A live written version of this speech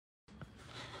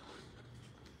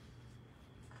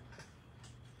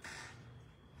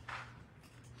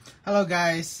Hello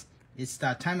guys, it's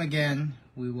that time again.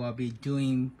 We will be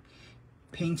doing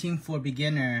painting for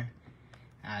beginner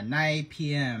at 9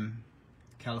 p.m.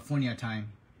 California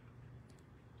time.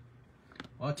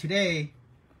 Well, today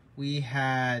we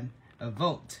had a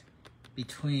vote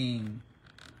between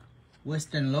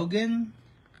Western Logan,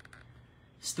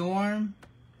 Storm,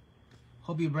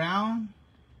 Hobie Brown,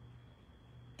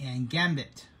 and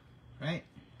Gambit, right?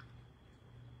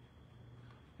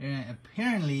 And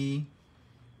apparently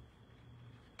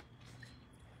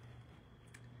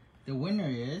the winner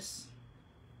is,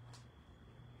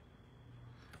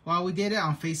 well, we did it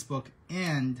on Facebook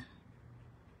and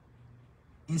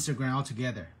Instagram all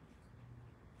together.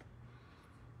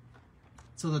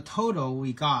 So the total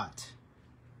we got,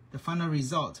 the final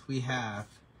result we have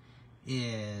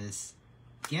is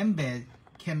Gambit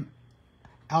came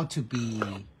out to be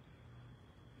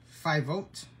 5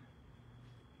 votes,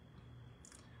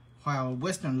 while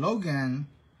Western Logan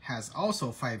has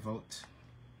also 5 votes.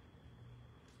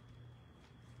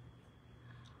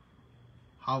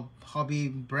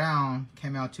 Hobie Brown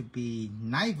came out to be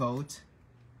 9 votes,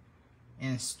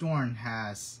 and Storm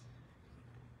has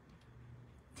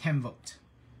 10 votes.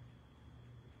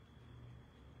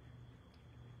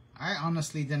 I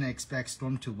honestly didn't expect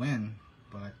Storm to win,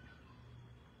 but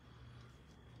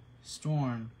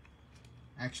Storm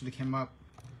actually came up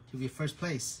to be first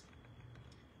place.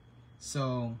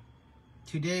 So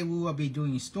today we will be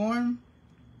doing Storm,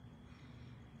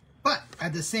 but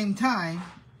at the same time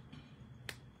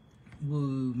we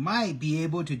might be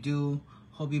able to do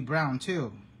Hobie Brown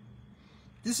too.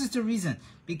 This is the reason,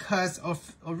 because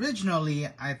of originally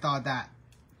I thought that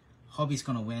Hobie's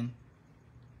gonna win,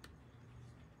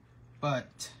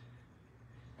 but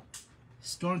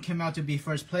Storm came out to be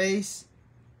first place.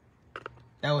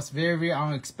 That was very, very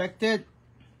unexpected.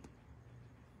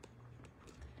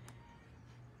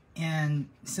 And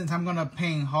since I'm gonna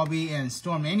paint Hobie and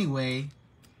Storm anyway,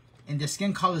 and the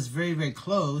skin color is very, very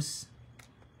close,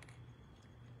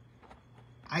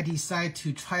 I decided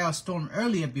to try out Storm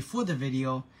earlier before the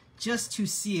video just to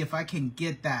see if I can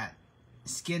get that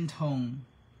skin tone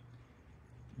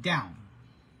down.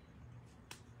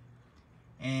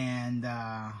 And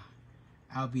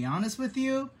I'll be honest with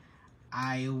you,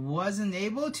 I wasn't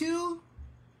able to.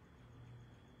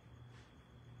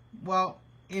 Well,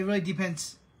 it really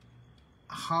depends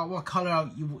what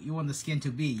color you want the skin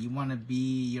to be. You want to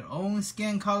be your own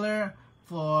skin color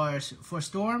for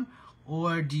Storm,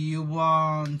 or do you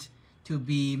want to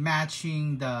be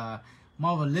matching the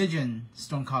Marvel Legends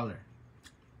Storm color?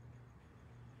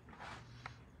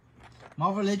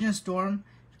 Marvel Legends Storm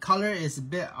color is a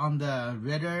bit on the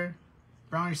redder,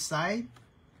 brownish side.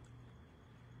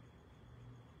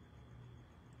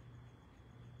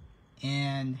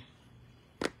 And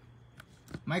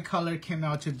my color came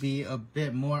out to be a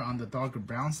bit more on the darker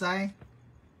brown side.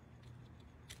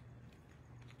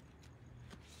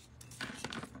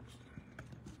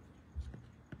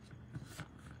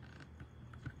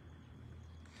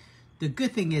 The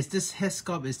good thing is this head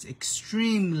sculpt is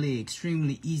extremely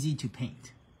easy to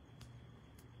paint.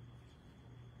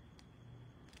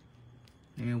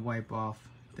 Let me wipe off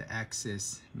the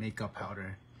excess makeup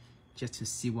powder just to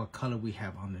see what color we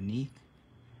have underneath.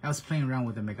 I was playing around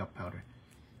with the makeup powder.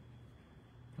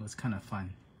 It was kind of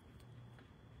fun.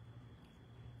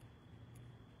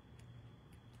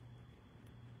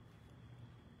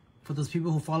 For those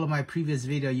people who follow my previous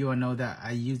video, you will know that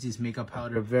I use this makeup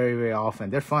powder very, very often.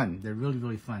 They're fun. They're really,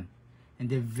 really fun. And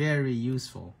they're very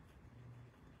useful.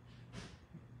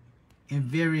 And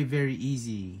very, very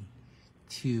easy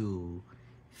to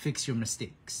fix your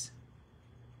mistakes.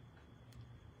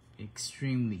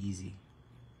 Extremely easy.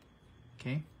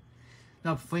 Okay?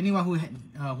 Now, for anyone who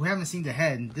haven't seen the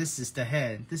head, this is the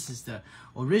head. This is the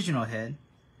original head.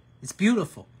 It's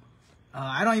beautiful.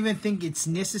 I don't even think it's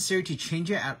necessary to change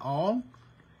it at all.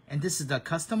 And this is the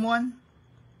custom one.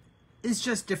 It's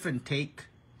just different take.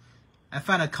 I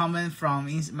found a comment from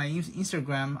my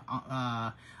Instagram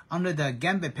under the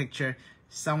Gambit picture.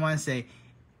 Someone say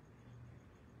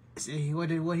what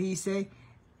did he say?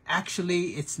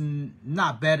 Actually, it's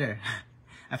not better.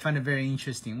 I find it very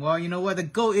interesting. Well, you know what? The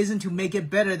goal isn't to make it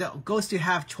better. The goal is to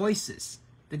have choices.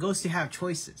 The goal is to have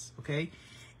choices, okay?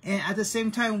 And at the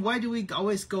same time, why do we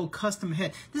always go custom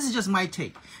head? This is just my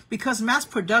take. Because mass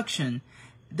production,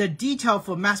 the detail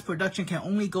for mass production can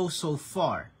only go so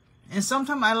far. And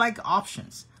sometimes I like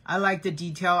options. I like the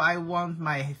detail. I want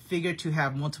my figure to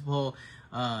have multiple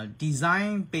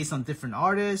design based on different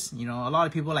artists. You know, a lot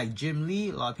of people like Jim Lee,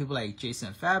 a lot of people like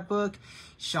Jason Fabbook,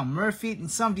 Sean Murphy, and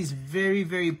some of these very,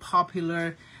 very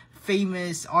popular,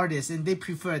 famous artists, and they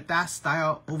prefer that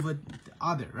style over the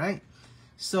other, right?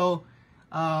 So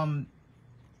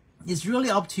it's really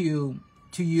up to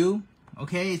you,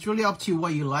 okay? It's really up to you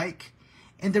what you like.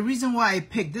 And the reason why I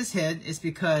picked this head is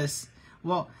because,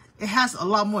 well, it has a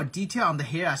lot more detail on the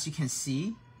hair, as you can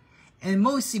see. And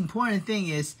most important thing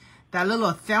is that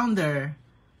little thunder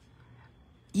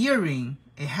earring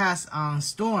it has on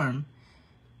Storm.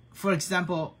 For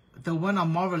example, the one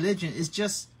on Marvel Legends is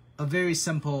just a very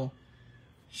simple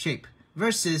shape.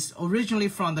 Versus originally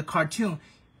from the cartoon,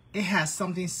 it has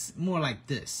something more like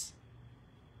this.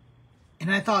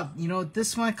 And I thought, you know,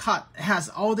 this one has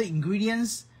all the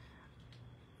ingredients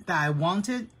that I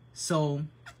wanted. So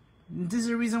this is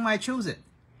the reason why I chose it.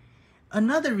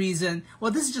 Another reason,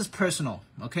 well, this is just personal,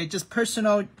 okay? Just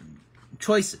personal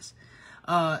choices.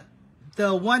 The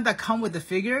one that come with the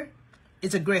figure,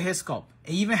 it's a great head sculpt.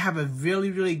 It even have a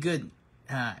really, really good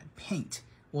paint.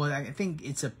 Well, I think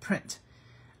it's a print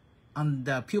on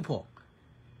the pupil.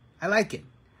 I like it.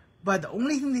 But the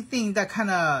only thing that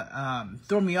kind of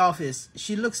throw me off is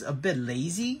she looks a bit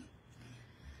lazy.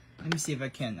 Let me see if I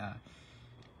can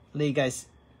let you guys,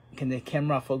 can the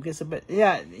camera focus a bit?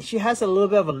 Yeah, she has a little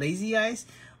bit of a lazy eyes,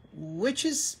 which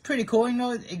is pretty cool. You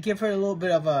know, it gives her a little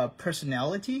bit of a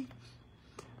personality.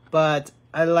 But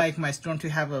I like my Storm to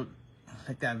have a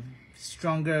like that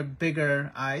stronger,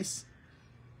 bigger eyes.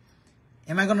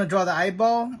 Am I gonna draw the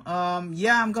eyeball?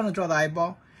 Yeah, I'm gonna draw the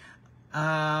eyeball.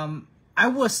 I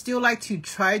would still like to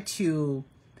try to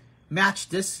match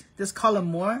this color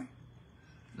more.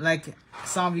 Like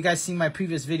some of you guys seen my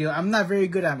previous video, I'm not very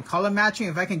good at color matching.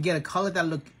 If I can get a color that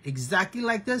look exactly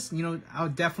like this, you know, I'll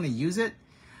definitely use it.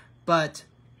 But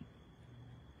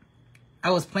I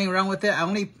was playing around with it.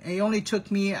 It only took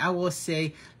me, I will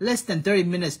say, less than 30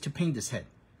 minutes to paint this head.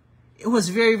 It was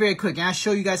very, very quick, and I'll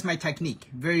show you guys my technique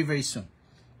very, very soon.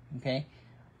 Okay.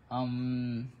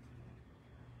 I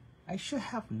should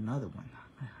have another one.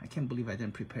 I can't believe I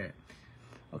didn't prepare it.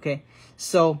 Okay,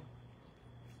 so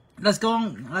let's go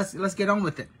on. Let's get on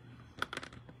with it.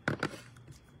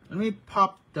 Let me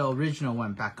pop the original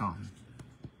one back on.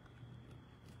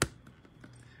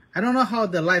 I don't know how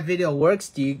the live video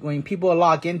works. When people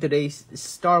log in, do they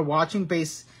start watching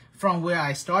based from where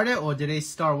I started, or do they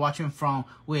start watching from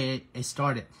where it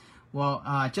started? Well,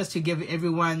 just to give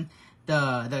everyone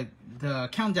the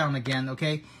countdown again,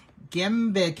 okay?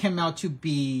 Gambit came out to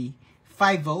be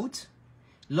 5 votes.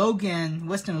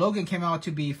 Western Logan came out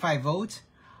to be 5 votes.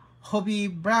 Hobie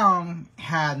Brown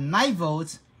had 9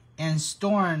 votes, and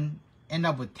Storm ended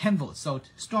up with 10 votes. So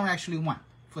Storm actually won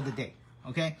for the day,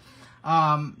 okay?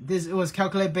 It was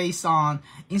calculated based on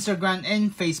Instagram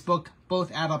and Facebook, both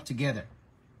add up together.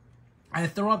 I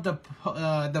throw up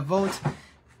the votes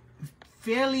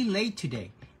fairly late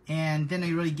today, and then I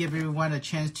really give everyone a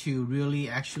chance to really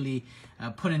actually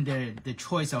put in the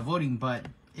choice of voting, but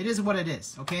it is what it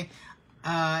is, okay?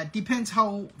 Depends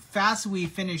how fast we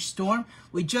finish Storm.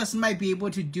 We just might be able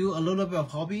to do a little bit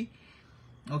of Hobie,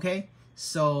 okay?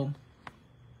 So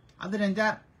other than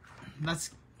that,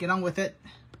 let's get on with it.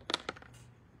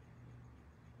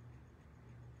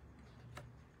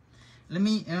 Let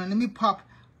me pop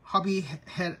Hobie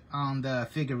head on the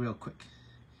figure real quick,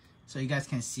 so you guys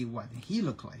can see what he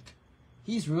look like.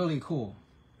 He's really cool.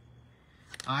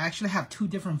 I actually have 2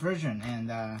 different versions,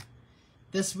 and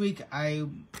this week I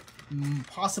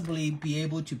possibly be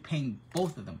able to paint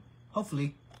both of them.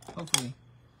 Hopefully.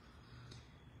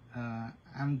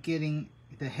 I'm getting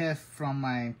the head from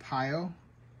my pile.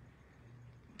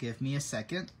 Give me a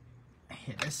second.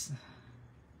 Hit this.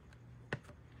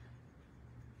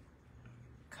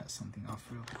 Cut something off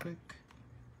real quick.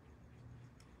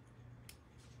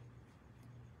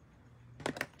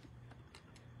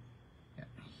 Yeah,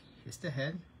 here's the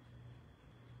head.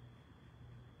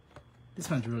 This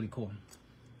one's really cool.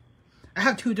 I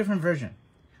have 2 different versions.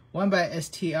 One by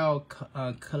STL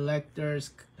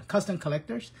Collectors, Custom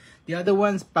Collectors. The other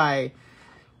one's by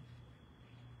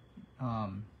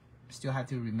still have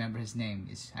to remember his name.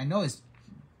 I know it's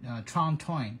Tran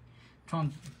Toin.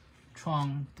 Tran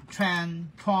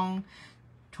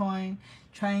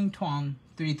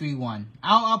 331.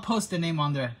 I'll post the name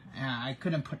on there. I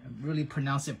couldn't really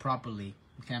pronounce it properly.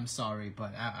 Okay, I'm sorry,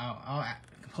 but I'll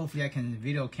hopefully I can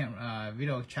video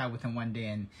chat with him one day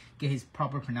and get his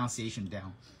proper pronunciation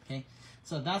down. Okay,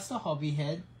 so that's the Hobie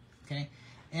head. Okay,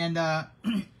 and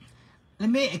let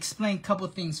me explain a couple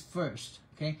things first.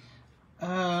 Okay,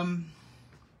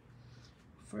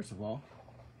 first of all,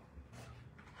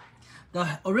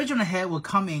 the original head will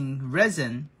come in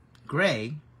resin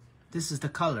gray. This is the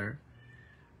color.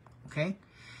 Okay,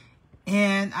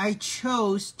 and I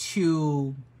chose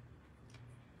to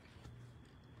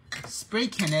spray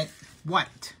can it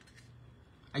white.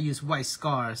 I use White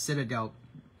Scar Citadel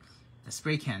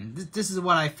spray can. This is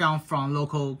what I found from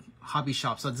local hobby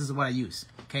shop, so this is what I use.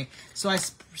 Okay, so I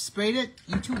sprayed it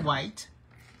into white.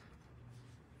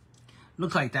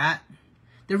 Look like that.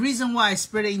 The reason why I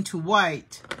sprayed it into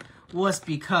white was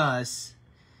because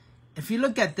if you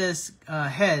look at this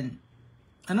head,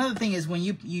 another thing is when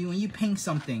you paint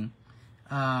something,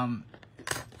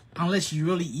 unless you're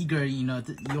really eager, you know,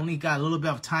 you only got a little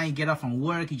bit of time, you get off from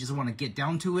work, you just want to get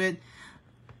down to it.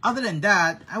 Other than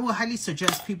that, I would highly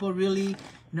suggest people really, you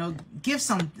know, give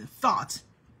some thought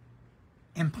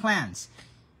and plans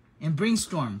and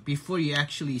brainstorm before you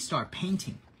actually start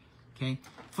painting. Okay,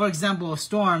 for example,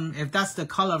 Storm, if that's the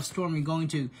color of Storm you're going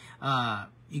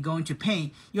to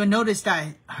paint, you'll notice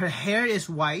that her hair is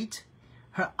white,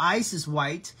 her eyes is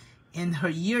white, and her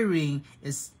earring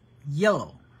is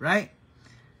yellow, right?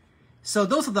 So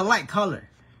those are the light color.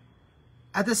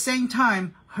 At the same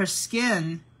time, her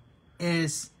skin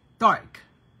is dark.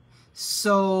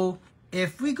 So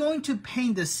if we're going to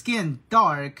paint the skin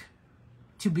dark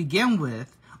to begin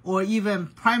with, or even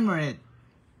primer it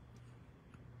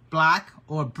black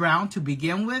or brown to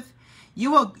begin with,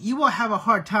 you will have a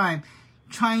hard time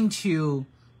trying to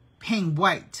paint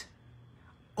white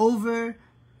over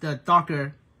the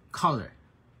darker color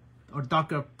or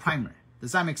darker primer.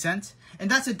 Does that make sense?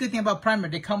 And that's a good thing about primer.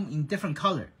 They come in different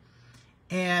color.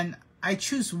 And I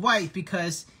choose white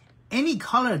because any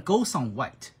color goes on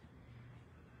white.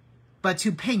 But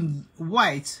to paint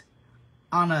white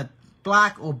on a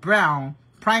black or brown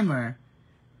primer,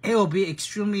 it will be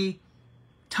extremely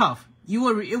tough. It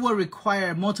will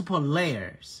require multiple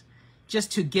layers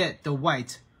just to get the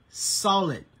white,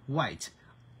 solid white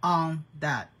on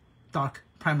that dark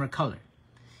primer color.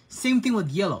 Same thing with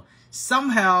yellow.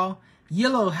 Somehow,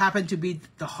 yellow happened to be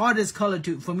the hardest color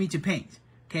for me to paint.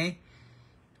 Okay,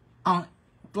 on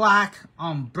black,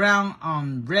 on brown,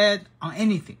 on red, on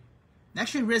anything.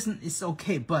 Actually, resin is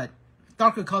okay, but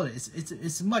darker color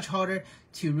it's much harder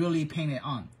to really paint it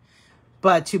on.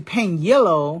 But to paint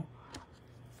yellow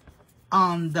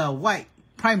on the white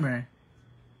primer,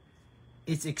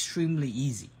 it's extremely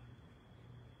easy.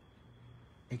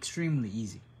 Extremely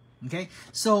easy. Okay,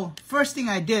 so first thing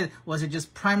I did was I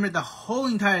just primered the whole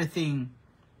entire thing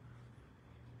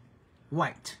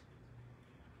white.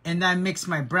 And then I mixed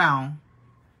my brown.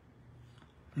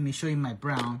 Let me show you my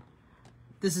brown.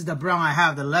 This is the brown I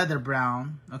have, the leather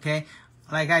brown. Okay,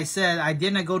 like I said, I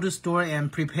didn't go to the store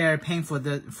and prepare paint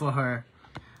for her.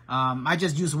 I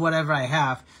just use whatever I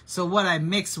have. So what I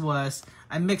mixed was,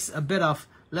 I mixed a bit of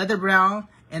leather brown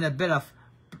and a bit of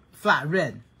flat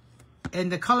red. And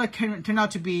the color turned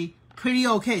out to be pretty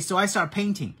okay, so I started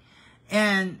painting.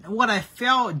 And what I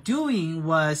felt doing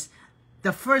was,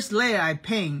 the first layer I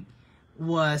paint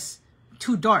was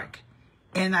too dark.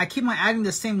 And I keep on adding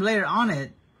the same layer on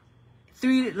it.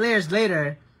 3 layers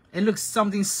later, it looks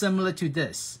something similar to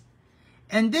this.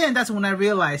 And then that's when I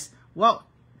realized, well,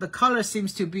 the color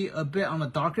seems to be a bit on the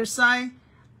darker side.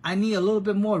 I need a little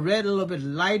bit more red, a little bit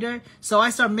lighter. So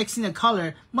I start mixing the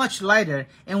color much lighter.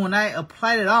 And when I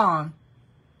applied it on,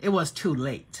 it was too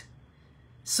late.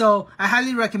 So I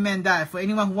highly recommend that for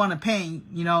anyone who want to paint,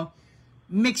 you know,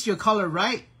 mix your color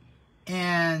right.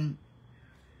 And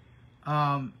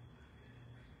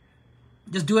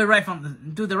just do it right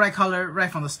do the right color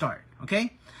right from the start.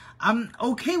 Okay, I'm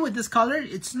okay with this color.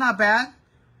 It's not bad.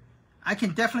 I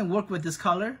can definitely work with this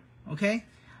color. Okay.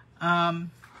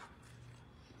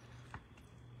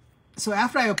 So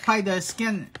after I apply the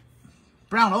skin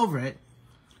brown over it,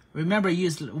 remember,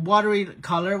 use watery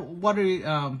color, watery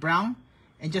brown,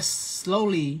 and just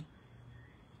slowly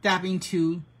dab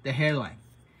into the hairline.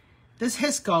 This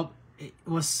head sculpt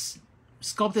was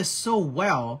sculpted so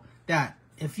well that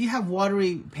if you have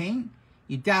watery paint,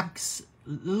 you dab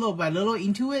little by little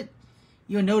into it,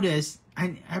 you'll notice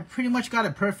I pretty much got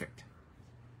it perfect.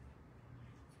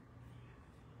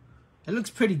 It looks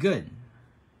pretty good.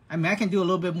 I mean, I can do a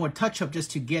little bit more touch up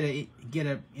just to get it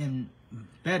in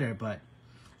better, but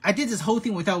I did this whole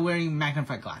thing without wearing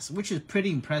magnifying glass, which is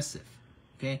pretty impressive.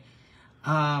 Okay,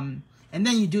 and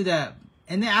then you do the,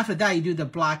 and then after that you do the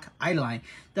black eyeline.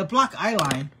 The black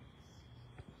eyeline,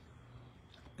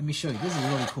 let me show you. This is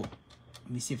really cool.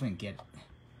 Let me see if I can get it.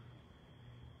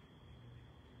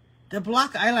 The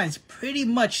black eyeline is pretty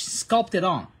much sculpted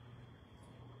on.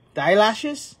 The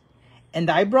eyelashes and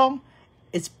the eyebrow,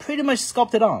 it's pretty much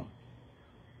sculpted on.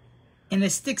 And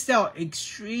it sticks out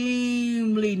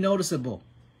extremely noticeable.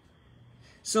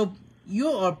 So you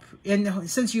are, and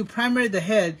since you primered the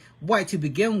head white to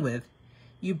begin with,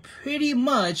 you pretty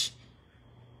much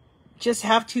just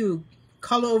have to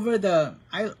color over the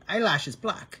eyelashes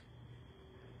black.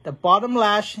 The bottom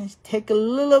lash take a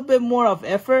little bit more of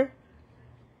effort,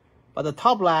 but the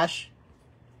top lash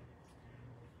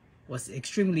was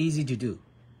extremely easy to do.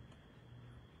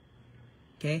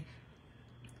 Okay,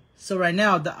 so right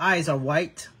now the eyes are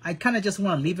white. I kind of just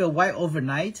want to leave it white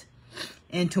overnight,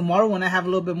 and tomorrow when I have a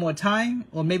little bit more time,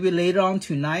 or maybe later on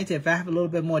tonight if I have a little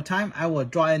bit more time, I will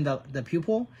draw in the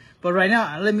pupil. But right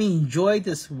now, let me enjoy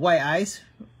this white eyes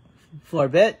for a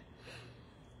bit.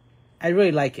 I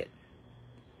really like it.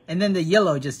 And then the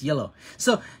yellow, just yellow.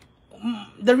 So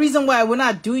the reason why we're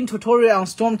not doing tutorial on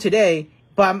Storm today,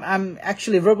 but I'm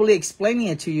actually verbally explaining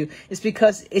it to you, is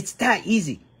because it's that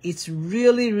easy. It's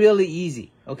really, really easy,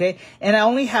 okay? And I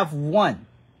only have one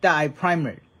that I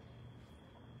primered.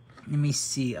 Let me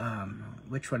see,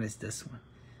 which one is this one?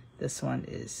 This one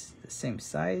is the same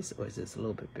size, or is this a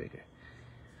little bit bigger?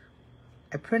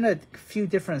 I printed a few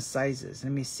different sizes.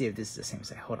 Let me see if this is the same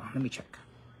size. Hold on, let me check.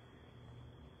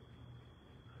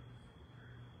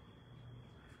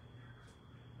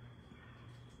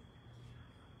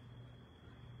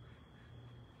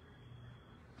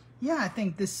 Yeah, I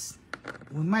think this,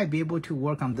 we might be able to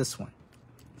work on this one.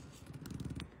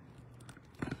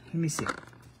 Let me see.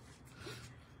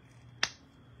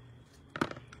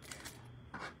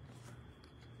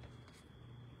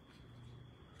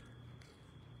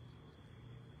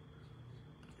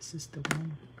 This is the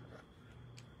one.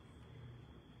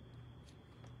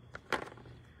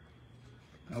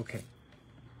 Okay.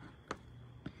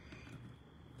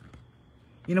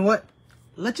 You know what?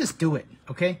 Let's just do it,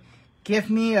 okay? Give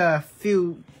me a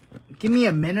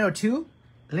minute or two.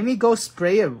 Let me go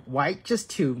spray it white just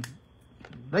to,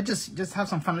 let's just have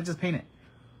some fun. Let's just paint it.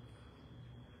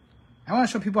 I want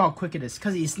to show people how quick it is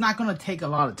because it's not going to take a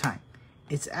lot of time.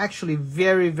 It's actually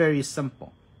very, very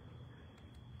simple.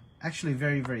 Actually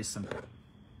very, very simple.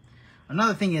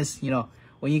 Another thing is, you know,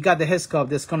 when you got the head sculpt,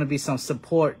 there's going to be some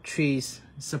support trees,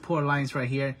 support lines right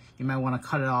here. You might want to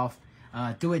cut it off.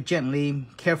 Do it gently,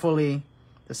 carefully.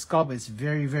 The sculpt is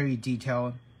very, very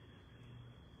detailed.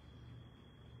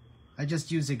 I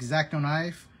just use X-Acto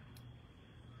knife.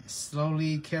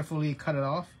 Slowly, carefully cut it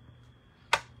off.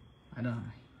 I don't know.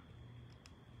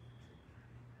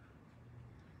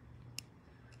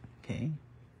 Okay.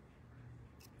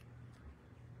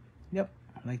 Yep,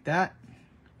 like that.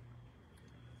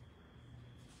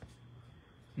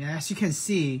 Yeah, as you can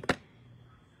see,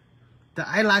 the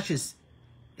eyelashes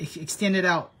extended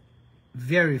out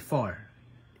very far.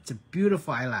 It's a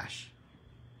beautiful eyelash.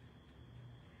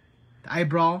 The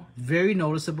eyebrow, very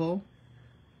noticeable.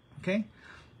 Okay,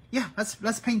 yeah,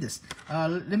 let's paint this.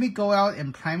 Let me go out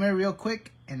and primer real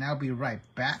quick, and I'll be right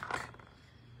back.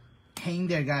 Hang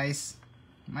there, guys.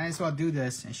 Might as well do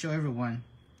this and show everyone,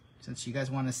 since you guys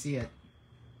want to see it.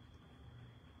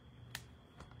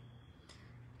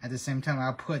 At the same time,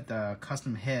 I'll put the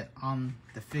custom head on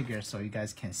the figure so you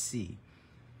guys can see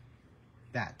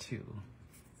that too.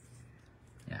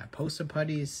 Yeah, poster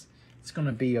putties, it's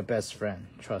gonna be your best friend,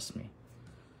 trust me.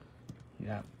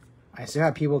 Yeah, I still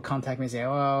have people contact me and say,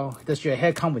 "Oh, does your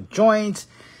head come with joints?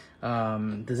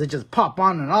 Does it just pop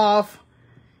on and off?"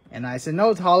 And I said, "No,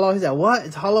 it's hollow." He said, "What?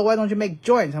 It's hollow? Why don't you make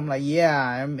joints?" I'm like,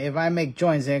 "Yeah, if I make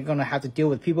joints, they're gonna have to deal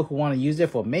with people who want to use it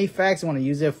for Mayfax, want to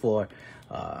use it for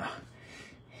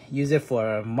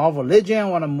Marvel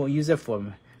Legend, want to use it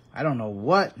for I don't know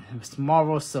what,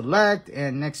 Marvel Select,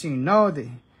 and next thing you know, the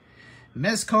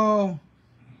Mezco.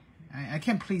 I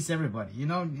can't please everybody, you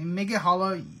know. Make it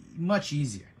hollow much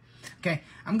easier. Okay,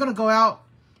 I'm gonna go out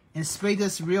and spray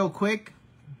this real quick.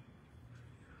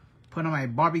 Put on my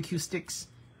barbecue sticks.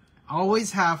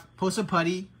 Always have poster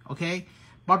putty, okay?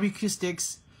 Barbecue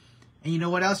sticks, and you know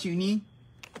what else you need?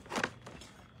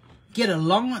 Get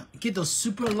those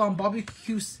super long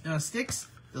barbecue sticks,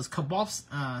 those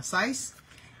kebab size,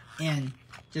 and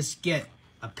just get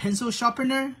a pencil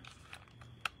sharpener.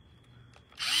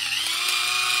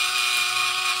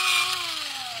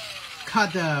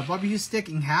 Cut the barbecue stick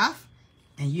in half,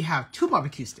 and you have 2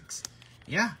 barbecue sticks.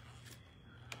 Yeah.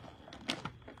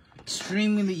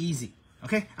 Extremely easy.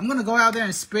 Okay, I'm gonna go out there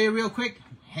and spray real quick.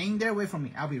 Hang there, wait for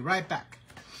me. I'll be right back.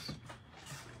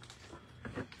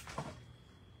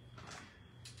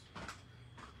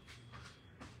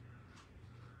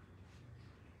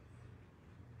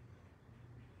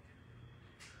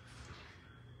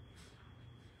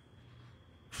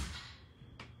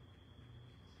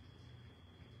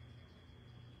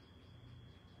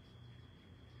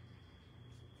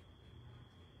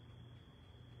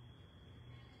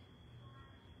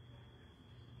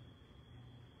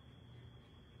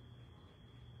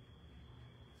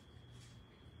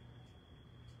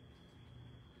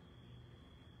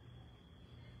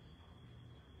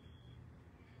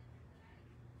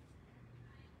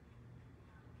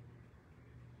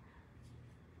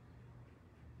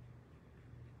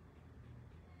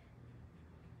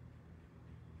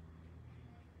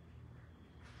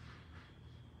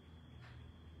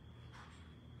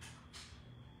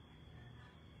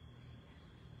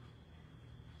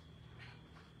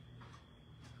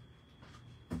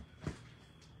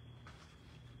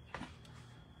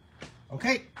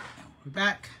 Okay, we're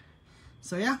back.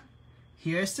 So yeah,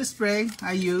 here's the spray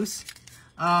I use.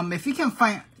 If you can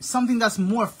find something that's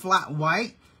more flat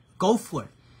white, go for it.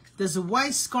 This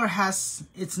white scar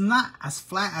it's not as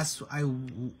flat as I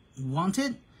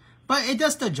wanted, but it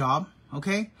does the job,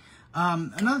 okay?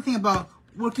 Another thing about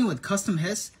working with custom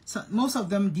heads, so most of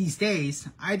them these days,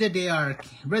 either they are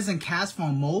resin cast from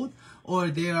a mold or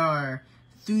they are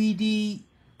 3D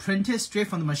printed straight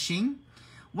from the machine.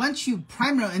 Once you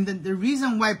primer, and the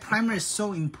reason why primer is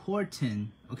so important,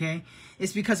 okay,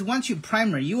 is because once you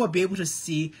primer, you will be able to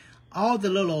see all the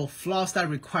little flaws that are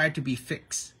required to be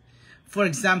fixed. For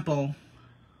example,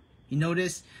 you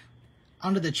notice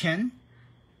under the chin,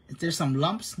 there's some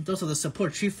lumps. Those are the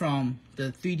support tree from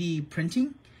the 3D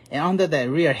printing. And under the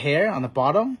rear hair on the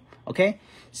bottom, okay?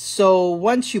 So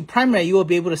once you primer it, you will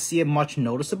be able to see it much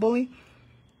noticeably.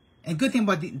 And good thing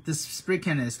about this spray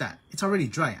can is that it's already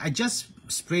dry. I just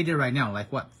sprayed it right now,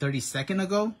 like what, 30 seconds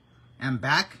ago? I'm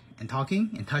back and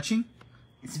talking and touching.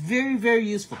 It's very, very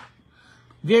useful.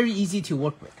 Very easy to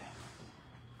work with.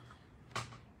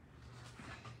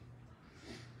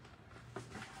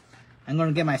 I'm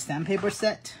gonna get my sandpaper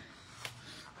set.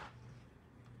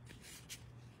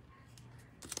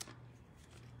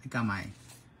 I got my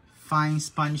fine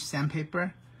sponge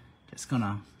sandpaper. Just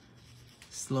gonna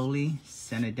slowly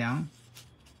sand it down.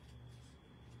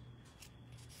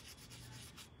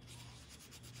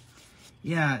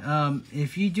 Yeah,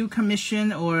 if you do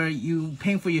commission or you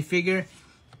paint for your figure,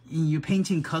 you're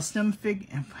painting custom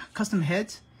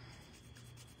heads,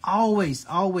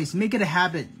 always make it a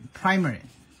habit, primer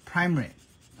it,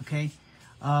 okay?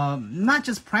 Not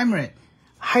just primer it,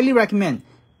 highly recommend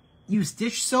use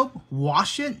dish soap,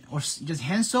 wash it, or just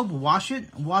hand soap, wash it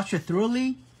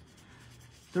thoroughly,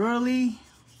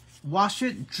 wash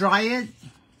it, dry it,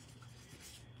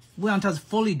 wait until it's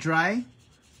fully dry,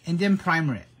 and then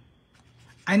primer it.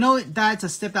 I know that's a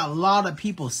step that a lot of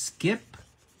people skip,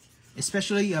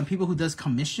 especially people who does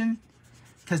commission,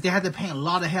 because they have to paint a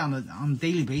lot of hair on a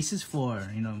daily basis for,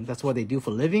 you know, that's what they do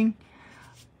for a living.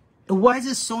 Why is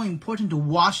it so important to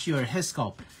wash your head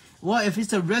sculpt? Well, if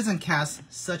it's a resin cast,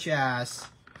 such as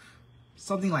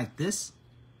something like this,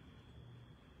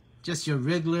 just your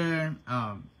regular,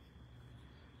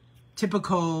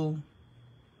 typical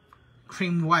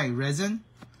cream white resin,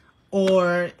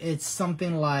 or it's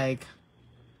something like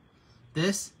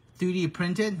this, 3D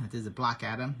printed. This is a Black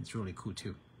Adam. It's really cool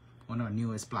too. One of our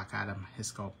newest Black Adam head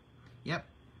sculpt. Yep.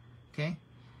 Okay.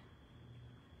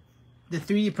 The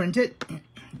 3D printed.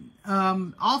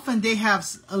 Often they have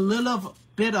a little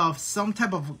bit of some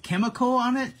type of chemical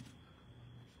on it,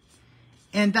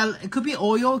 and that it could be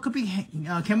oil, it could be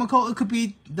chemical, it could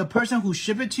be the person who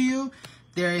shipped it to you,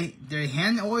 their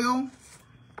hand oil.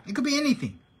 It could be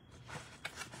anything.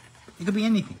 It could be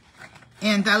anything,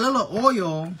 and that little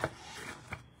oil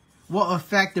will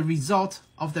affect the result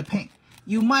of the paint.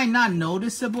 You might not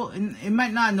notice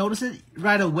it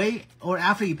right away or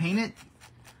after you paint it,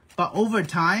 but over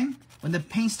time, when the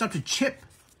paint starts to chip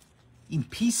in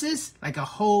pieces, like a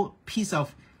whole piece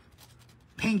of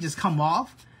paint just come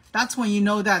off, that's when you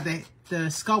know that the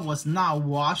sculpt was not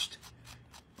washed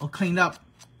or cleaned up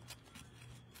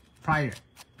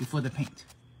before the paint.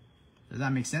 Does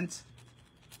that make sense?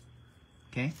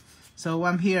 Okay, so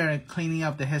I'm here cleaning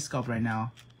up the head sculpt right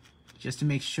now, just to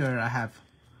make sure I have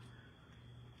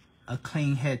a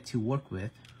clean head to work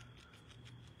with.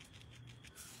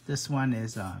 This one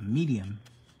is medium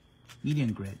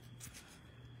grit.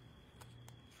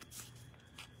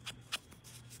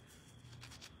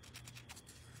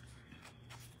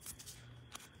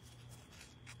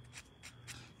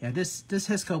 Yeah, this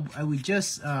head sculpt, we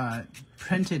just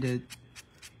printed it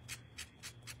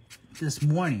this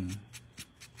morning.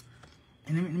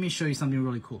 And let me show you something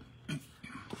really cool.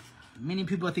 Many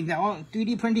people think that, oh,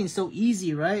 3D printing is so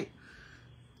easy, right?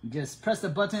 Just press the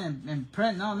button and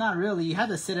print. No, not really. You have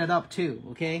to set it up too,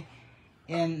 okay?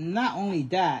 And not only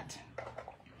that,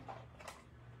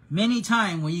 many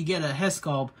times when you get a head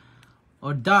sculpt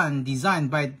or designed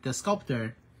by the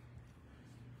sculptor,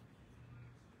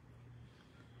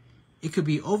 it could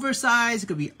be oversized, it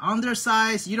could be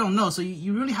undersized, you don't know. So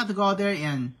you really have to go out there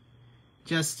and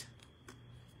just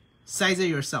size it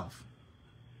yourself.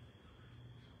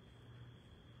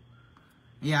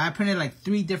 Yeah, I printed like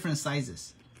 3 different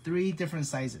sizes. 3 different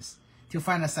sizes to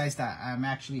find a size that I'm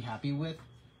actually happy with,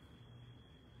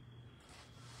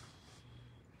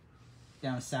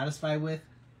 that I'm satisfied with.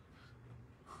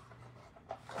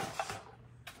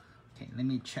 Okay, let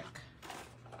me check.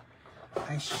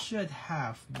 I should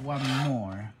have one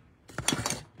more.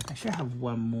 I should have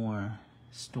one more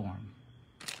storm.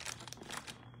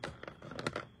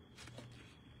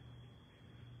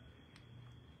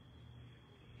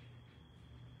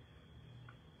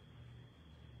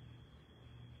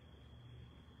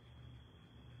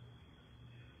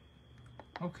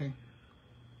 Okay,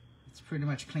 it's pretty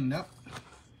much cleaned up.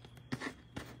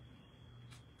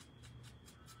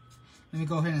 Let me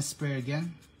go ahead and spray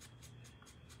again.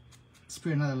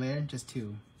 Spray another layer just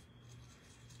to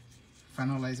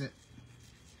finalize it.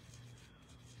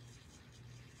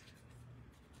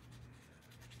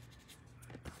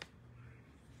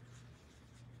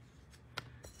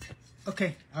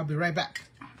 Okay, I'll be right back.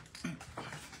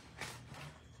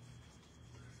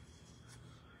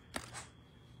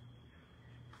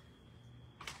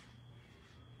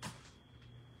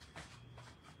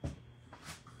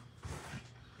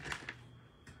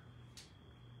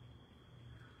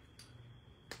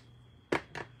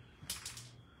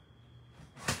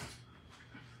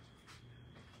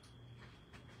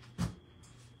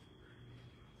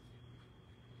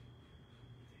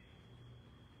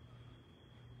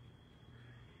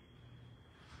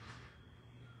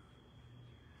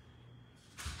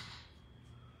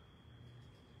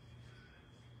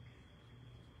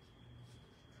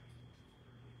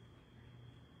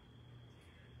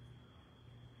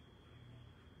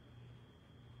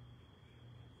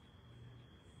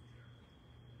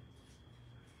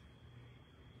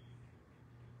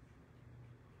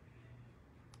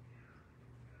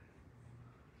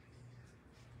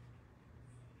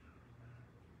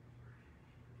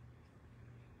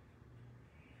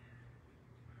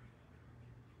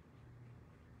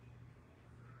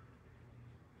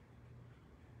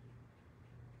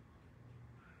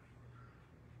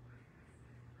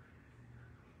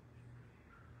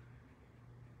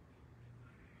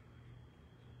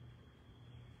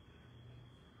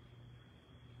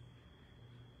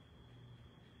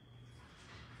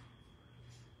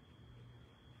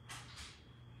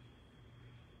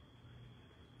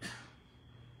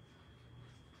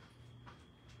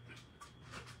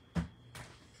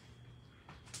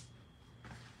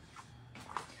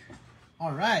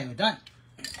 All right, we're done.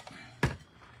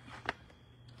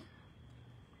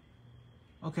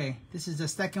 Okay, this is the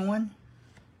second one,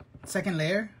 second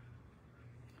layer.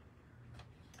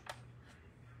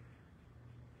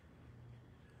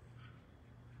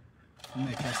 I'm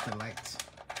gonna adjust the lights.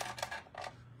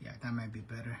 Yeah, that might be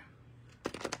better.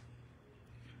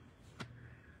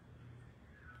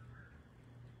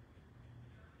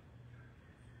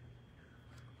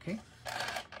 Okay.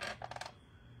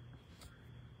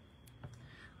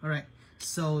 All right,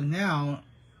 so now,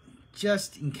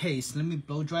 just in case, let me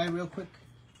blow dry real quick.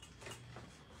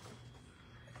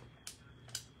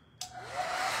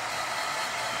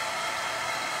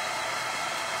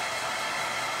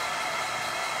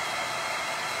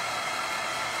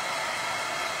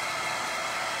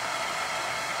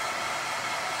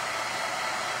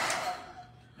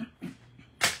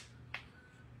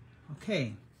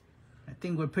 Okay, I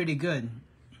think we're pretty good.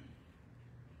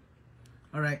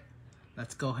 All right,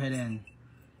 let's go ahead and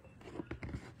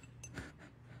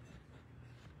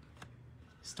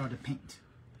start to paint.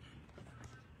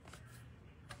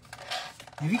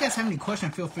 If you guys have any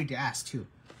questions, feel free to ask too.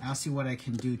 I'll see what I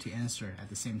can do to answer at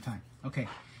the same time. Okay,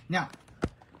 now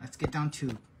let's get down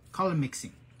to color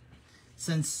mixing.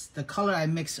 Since the color I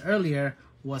mixed earlier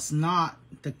was not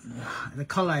the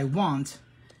color I want,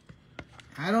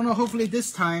 I don't know, hopefully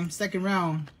this time, second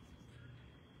round,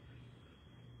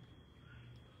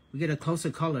 we get a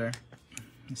closer color.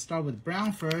 Let's start with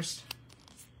brown first.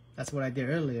 That's what I did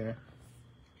earlier.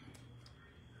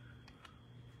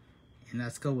 And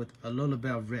let's go with a little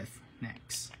bit of red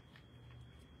next.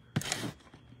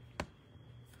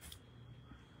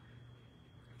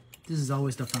 This is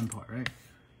always the fun part, right?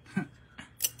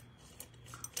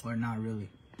 Or not really.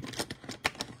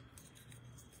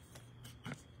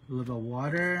 A little bit of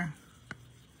water.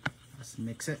 Let's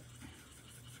mix it.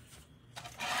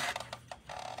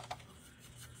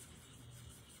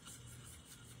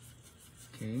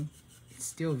 Okay, it's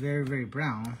still very, very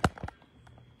brown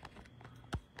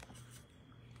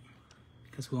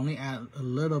because we only add a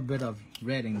little bit of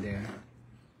red in there.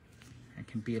 I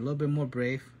can be a little bit more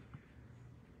brave.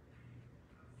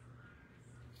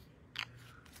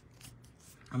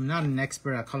 I'm not an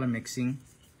expert at color mixing,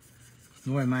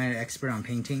 nor am I an expert on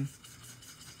painting.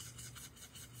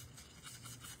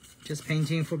 Just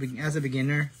painting as a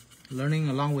beginner, learning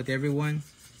along with everyone.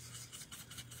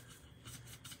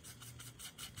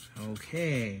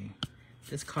 Okay,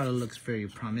 this color looks very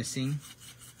promising,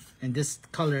 and this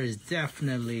color is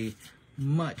definitely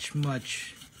much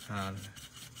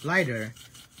lighter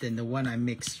than the one I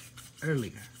mixed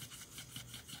earlier.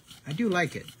 I do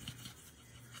like it.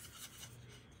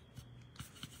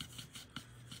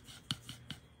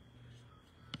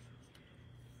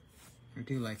 I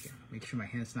do like it. Make sure my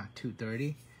hand's not too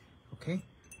dirty. Okay.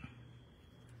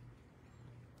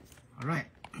 All right,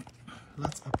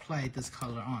 let's apply this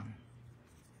color on.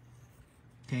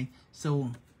 Okay, so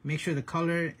make sure the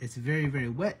color is very, very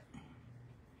wet.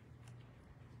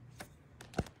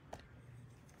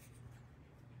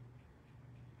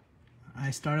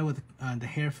 I started with the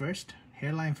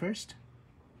hairline first.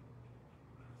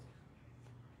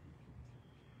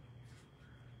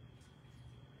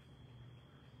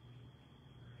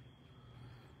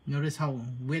 Notice how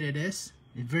wet it is.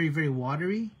 It's very, very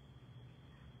watery.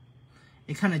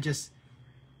 It kind of just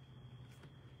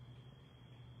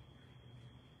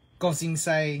goes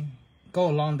inside,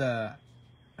 flow along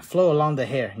the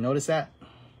hair. Notice that?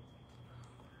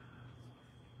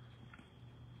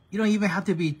 You don't even have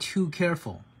to be too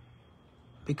careful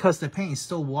because the paint is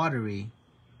so watery.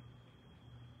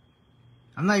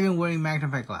 I'm not even wearing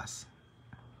magnifying glass.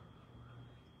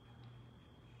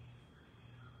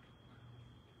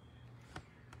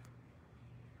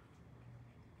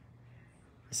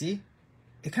 See?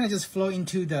 It kind of just flow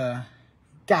into the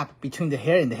gap between the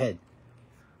hair and the head.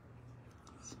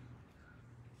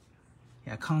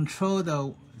 Yeah, control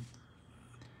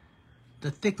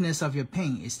the thickness of your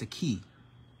paint is the key.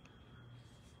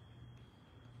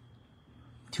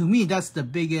 To me, that's the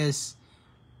biggest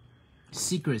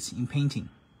secret in painting.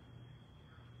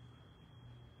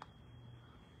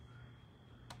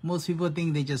 Most people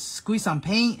think they just squeeze some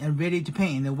paint and ready to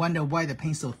paint, and they wonder why the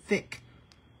paint's so thick.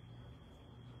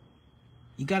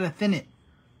 You gotta thin it.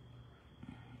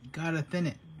 You gotta thin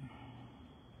it.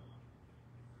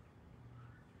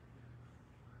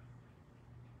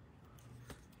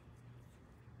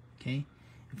 Okay?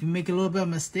 If you make a little bit of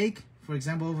mistake, for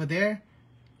example over there,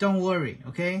 don't worry,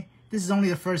 okay? This is only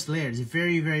the first layer. It's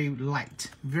very, very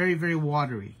light. Very, very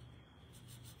watery.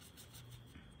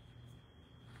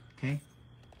 Okay?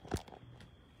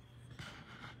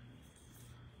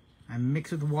 I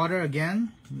mix with water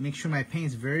again. Make sure my paint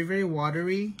is very, very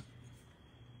watery.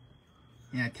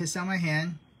 And I test out my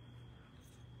hand.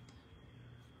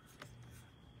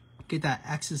 Get that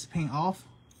excess paint off.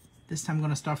 This time I'm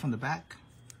gonna start from the back.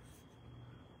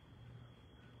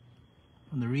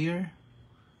 From the rear.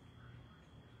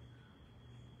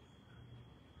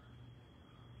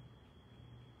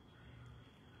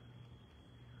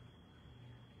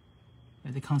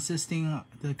 And the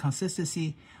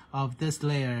consistency of this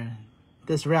layer,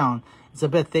 this round, is a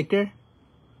bit thicker.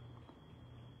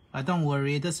 But don't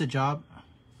worry, it does the job.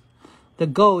 The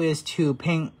goal is to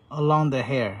paint along the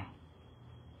hair.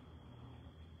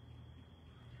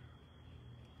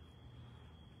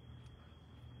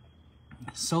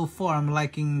 So far, I'm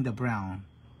liking the brown.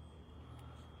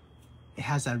 It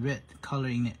has that red color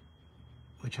in it,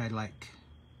 which I like.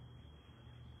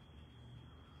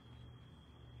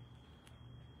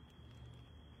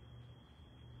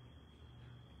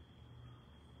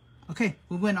 Okay,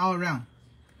 we went all around.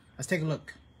 Let's take a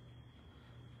look.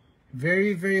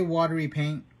 Very, very watery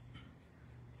paint.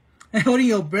 Holding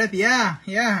your breath,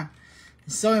 yeah.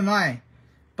 So am I.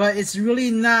 But it's really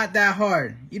not that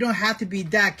hard. You don't have to be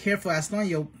that careful as long as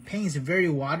your paint is very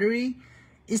watery.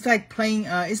 It's like playing,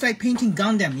 it's like painting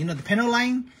Gundam. You know, the panel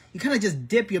line. You kind of just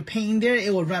dip your paint in there.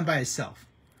 It will run by itself.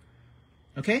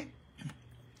 Okay?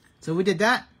 So we did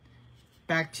that.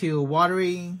 Back to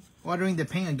watering the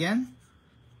paint again.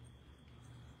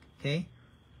 Okay,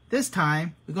 this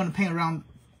time we're going to paint around.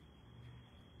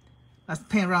 Let's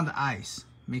paint around the eyes.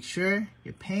 Make sure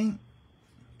you paint,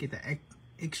 get the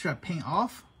extra paint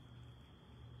off.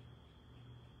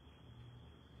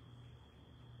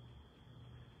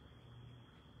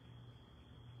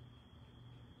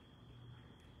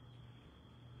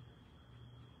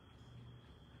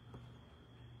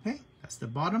 Okay, that's the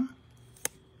bottom.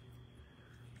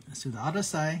 Let's do the other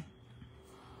side.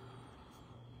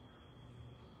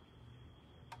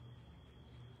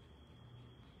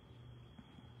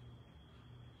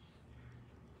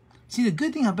 See, the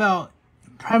good thing about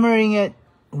primering it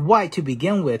white to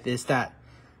begin with is that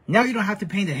now you don't have to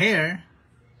paint the hair.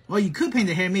 Well, you could paint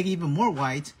the hair, make it even more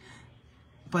white.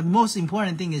 But the most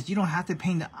important thing is you don't have to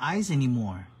paint the eyes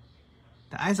anymore.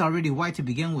 The eyes are already white to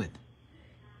begin with.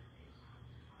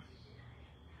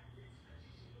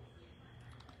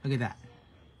 Look at that.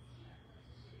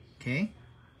 Okay?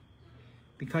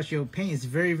 Because your paint is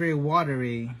very, very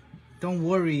watery, don't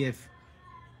worry if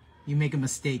you make a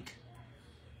mistake.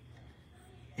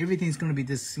 Everything's going to be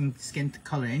this skin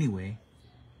color anyway.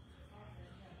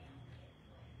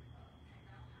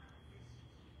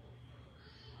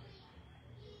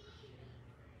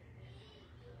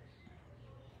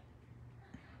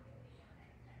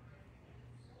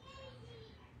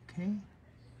 Okay.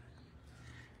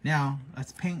 Now,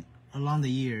 let's paint along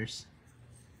the ears.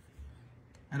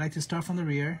 I like to start from the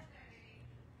rear.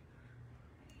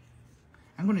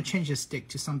 I'm going to change the stick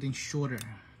to something shorter.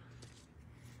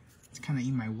 It's kind of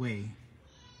in my way.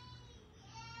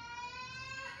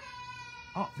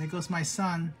 Oh, there goes my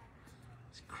son.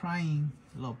 He's crying,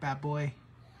 little bad boy.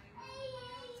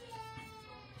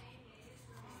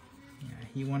 Yeah,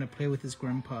 he want to play with his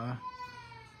grandpa.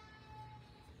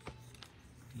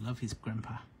 Love his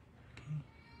grandpa. Okay.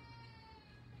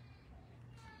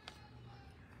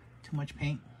 Too much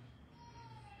paint.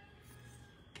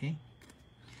 Okay.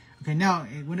 Okay, now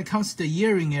when it comes to the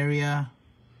earring area,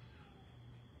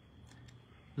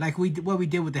 like what we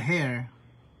did with the hair,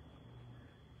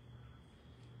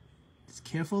 just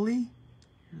carefully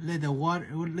let the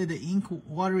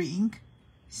watery ink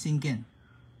sink in.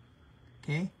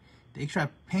 Okay, the extra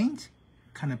paint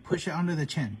kind of push it under the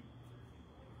chin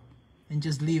and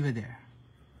just leave it there.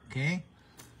 Okay,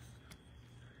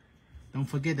 don't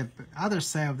forget the other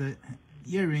side of the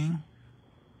earring.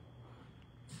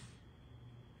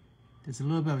 There's a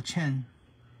little bit of chin,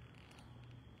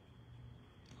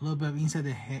 a little bit of inside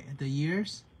the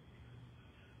ears.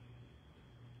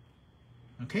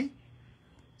 Okay,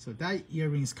 so that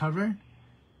earring is covered.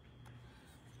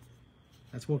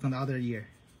 Let's work on the other ear.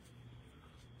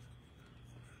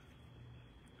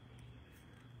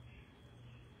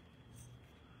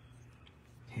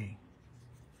 Okay,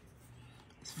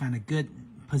 let's find a good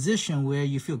position where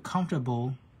you feel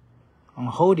comfortable on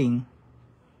holding.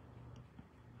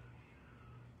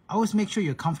 Always make sure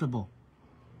you're comfortable.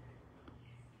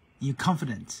 You're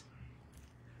confident.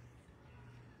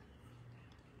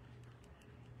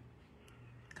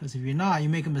 Because if you're not, you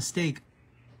make a mistake,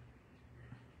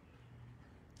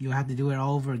 you'll have to do it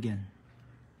all over again.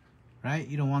 Right?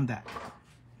 You don't want that.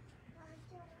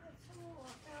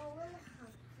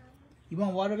 You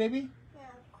want water, baby? Yeah,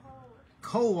 cold.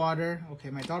 Cold water. Okay,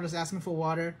 my daughter's asking for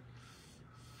water.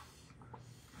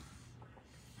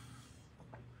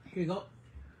 Here you go.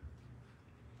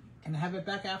 Can I have it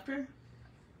back after?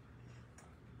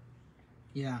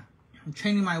 Yeah, I'm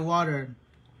training my daughter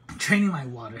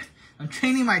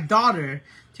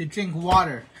to drink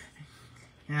water.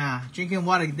 Yeah, drinking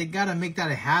water, they gotta make that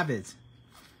a habit.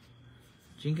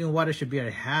 Drinking water should be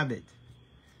a habit.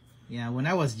 Yeah, when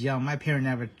I was young, my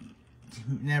parents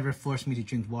never forced me to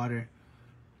drink water.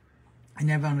 I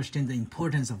never understood the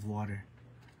importance of water.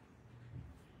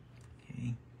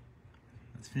 Okay,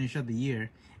 let's finish up the ear.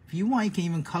 If you want, you can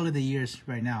even color the ears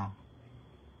right now.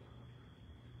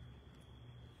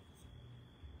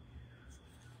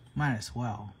 Might as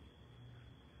well.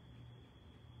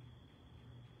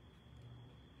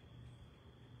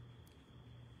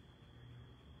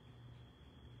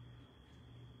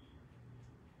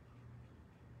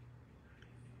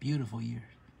 Beautiful ears.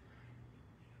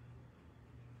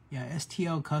 Yeah,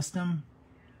 STL Custom.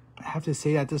 I have to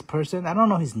say that this person, I don't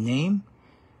know his name,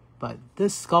 but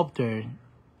this sculptor,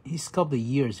 he sculpted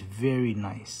the ears very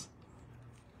nice.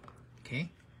 Okay,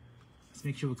 let's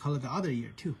make sure we color the other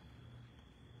ear too.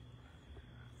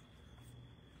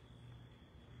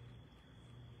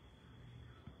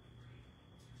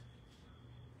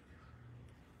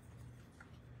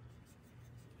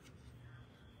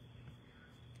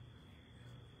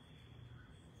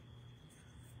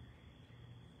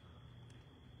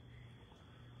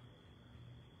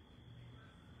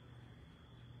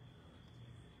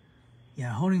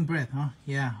 Yeah, holding breath, huh?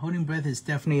 Yeah, holding breath is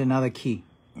definitely another key.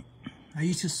 I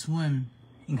used to swim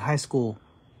in high school,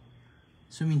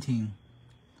 swimming team.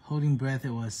 Holding breath,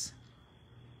 it was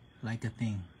like a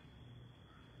thing.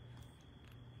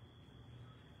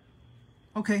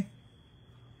 Okay.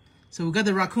 So we got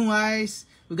the raccoon eyes,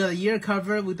 we got the ear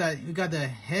cover, we got the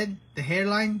head, the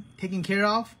hairline taken care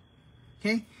of.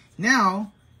 Okay.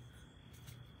 Now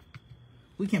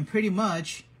we can pretty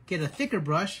much get a thicker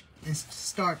brush and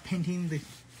start painting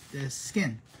the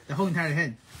skin, the whole entire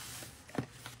head.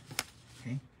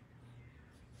 Okay.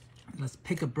 Let's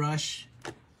pick a brush.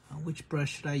 Which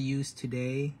brush should I use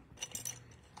today?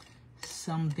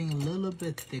 Something a little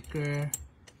bit thicker.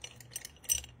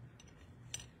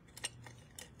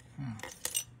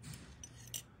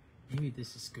 Maybe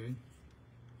this is good.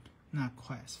 Not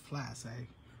quite as flat as I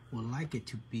would like it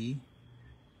to be.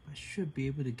 I should be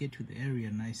able to get to the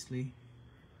area nicely.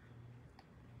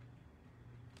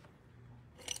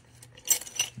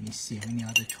 Let me see, any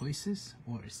other choices?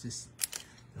 Or is this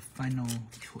the final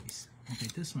choice? Okay,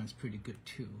 this one's pretty good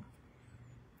too.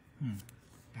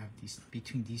 I have these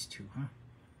between these two, huh?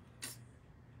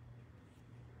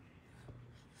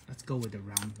 Let's go with the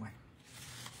round one.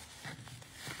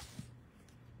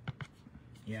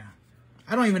 Yeah.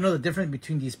 I don't even know the difference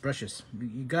between these brushes.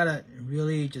 You gotta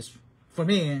really just, for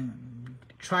me,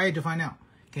 try to find out,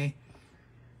 okay?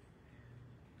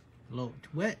 A little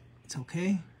wet, It's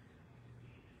okay.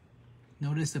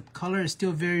 Notice the color is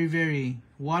still very, very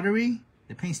watery.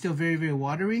 The paint's still very, very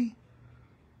watery.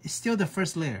 It's still the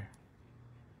first layer.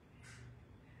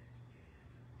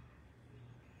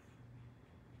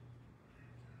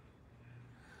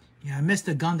 Yeah, I miss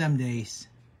the Gundam days.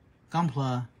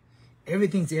 Gunpla,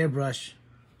 everything's airbrush.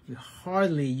 We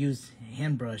hardly use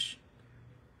hand brush.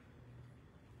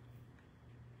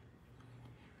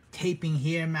 Taping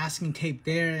here, masking tape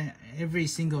there, every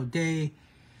single day.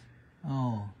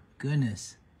 Oh,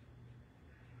 goodness.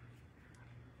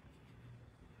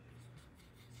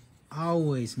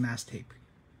 Always mask tape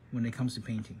when it comes to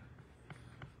painting.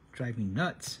 Drive me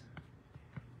nuts.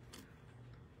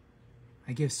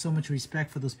 I give so much respect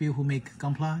for those people who make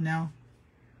Gunpla now.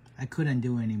 I couldn't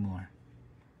do anymore.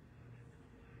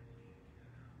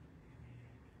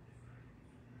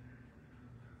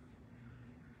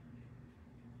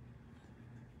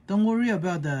 Don't worry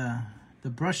about the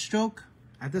brush stroke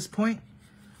at this point.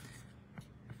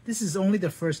 This is only the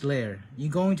first layer.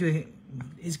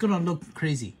 It's gonna look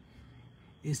crazy.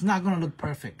 It's not gonna look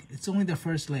perfect. It's only the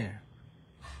first layer.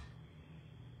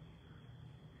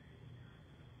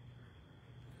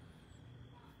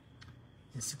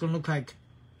 It's gonna look like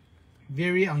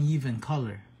very uneven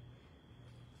color.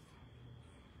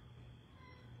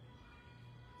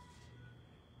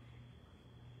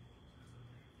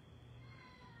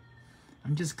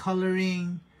 I'm just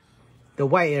coloring the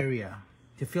white area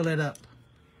to fill it up.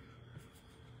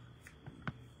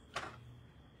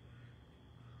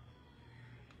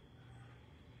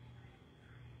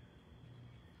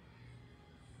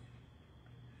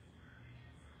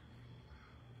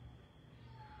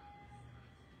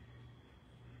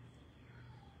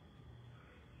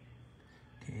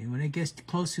 Okay, when it gets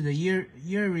close to the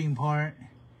earring part,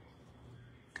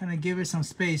 kind of give it some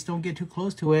space. Don't get too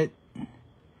close to it.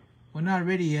 We're not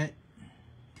ready yet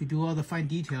to do all the fine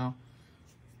detail.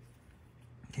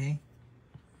 Okay.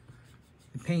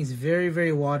 The paint is very,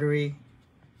 very watery.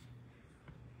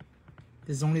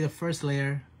 This is only the first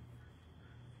layer.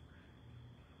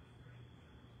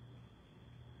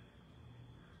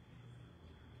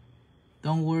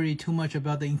 Don't worry too much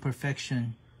about the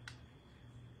imperfection.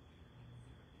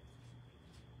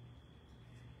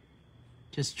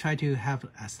 Just try to have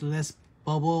as less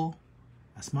bubble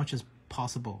as much as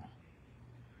possible.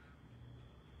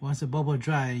 Once the bubble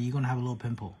dry, you're gonna have a little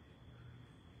pimple.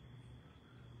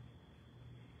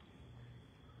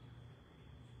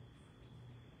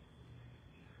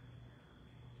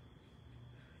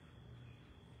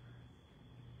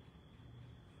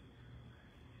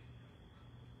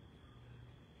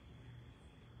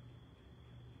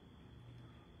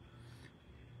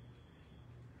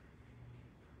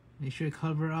 Make sure to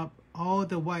cover up all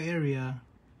the white area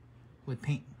with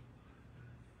paint.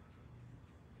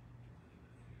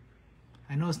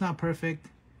 I know it's not perfect.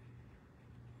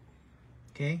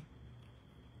 Okay?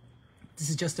 This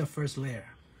is just the first layer.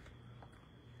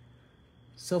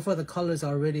 So far the colors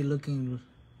are already looking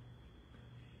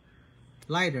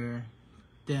lighter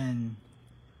than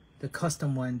the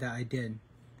custom one that I did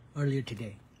earlier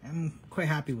today. I'm quite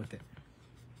happy with it.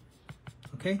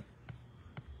 Okay?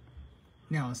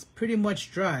 Now it's pretty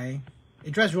much dry.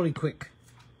 It dries really quick.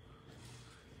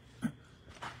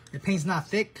 The paint's not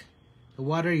thick. The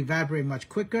water evaporates much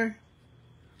quicker.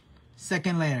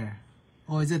 Second layer.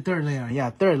 Oh, is it third layer? Yeah,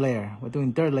 third layer. We're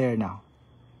doing third layer now.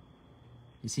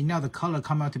 You see now the color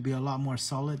come out to be a lot more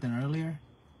solid than earlier.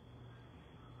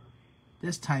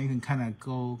 This time you can kind of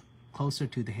go closer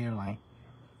to the hairline.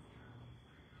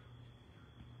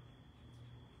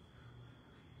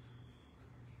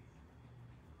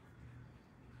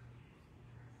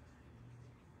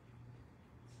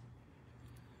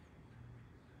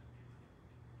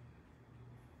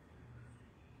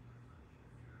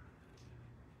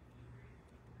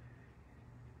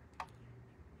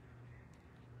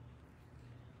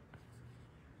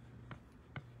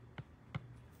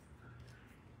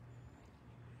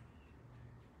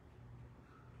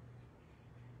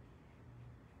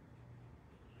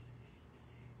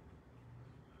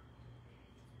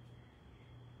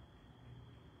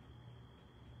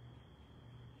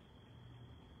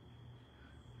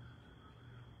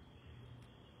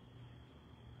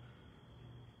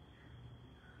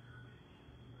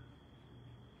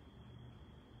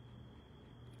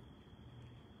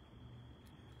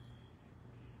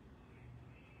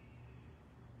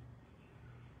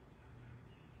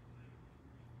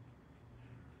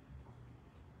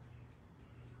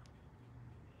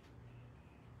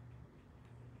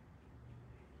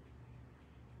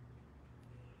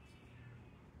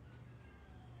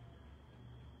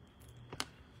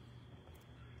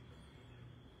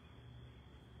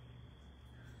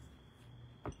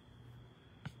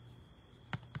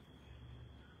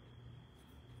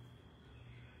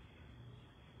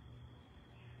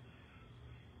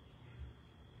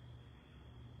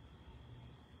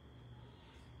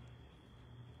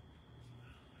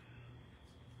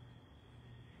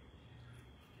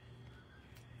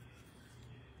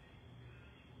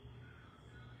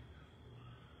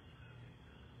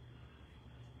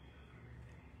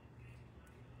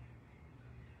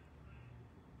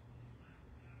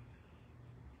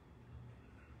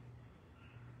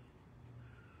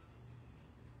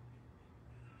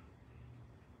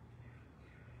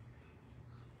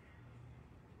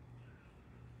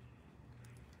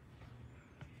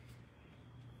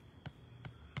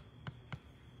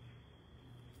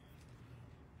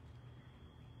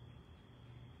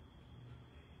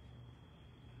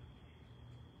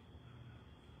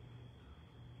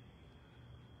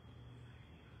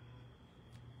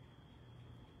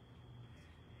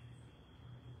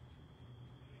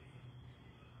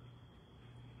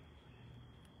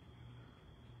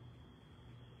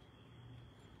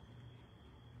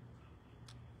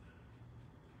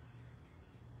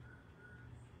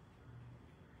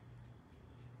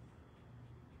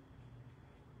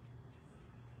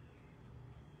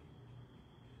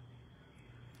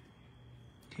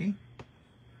 Okay.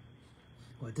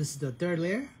 Well, this is the third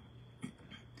layer.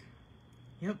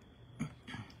 Yep.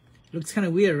 Looks kind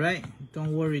of weird, right?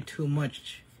 Don't worry too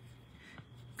much.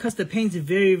 Because the paint's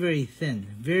very, very thin.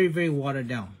 Very, very watered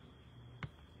down.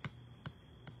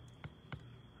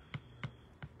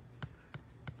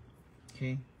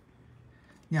 Okay.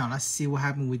 Now, let's see what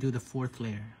happens when we do the fourth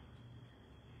layer.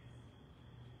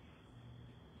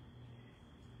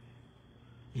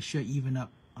 It should even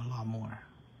up a lot more.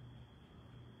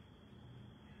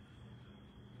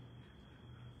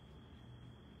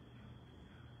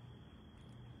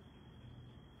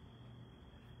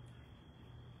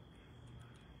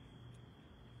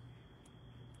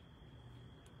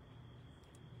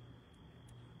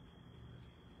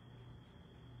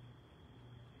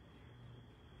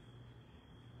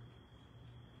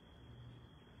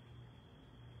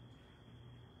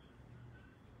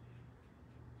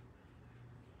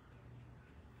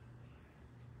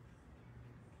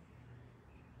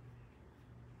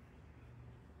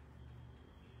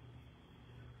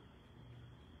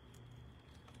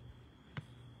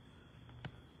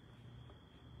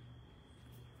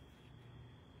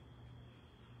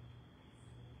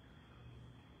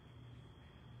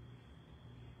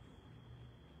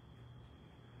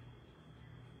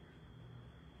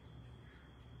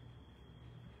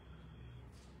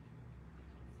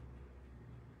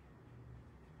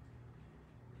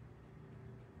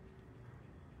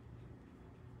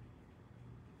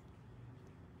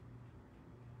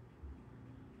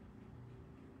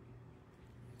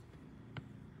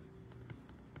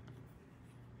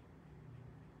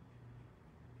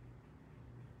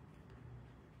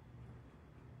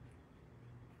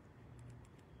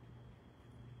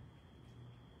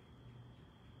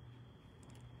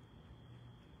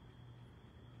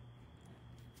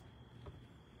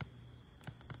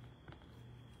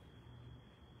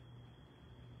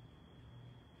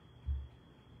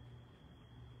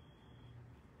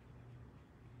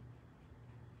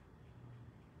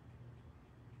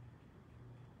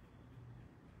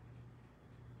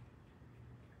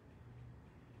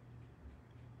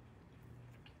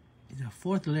 The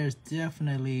fourth layer is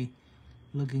definitely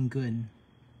looking good.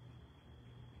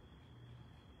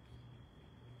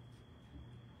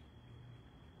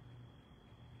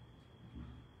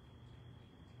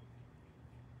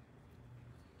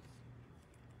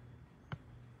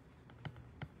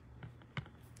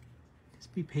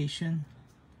 Just be patient.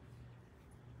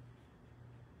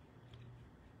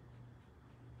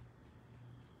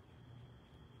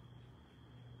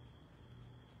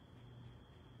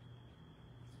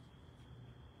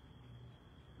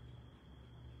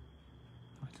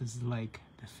 This is like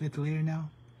the fifth layer now.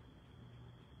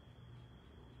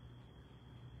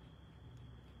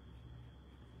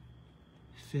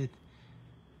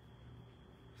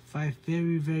 Five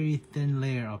very, very thin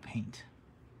layer of paint.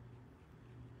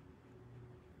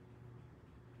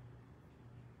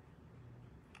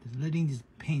 Just letting this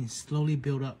paint slowly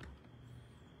build up.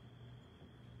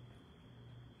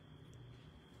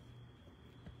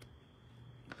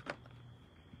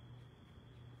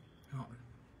 Oh,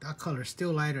 that color's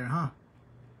still lighter, huh?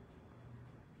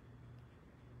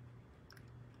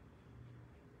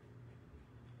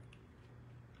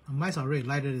 Mine's already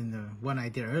lighter than the one I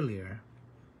did earlier.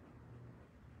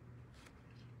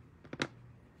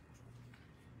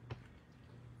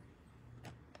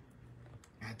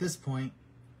 At this point,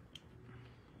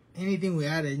 anything we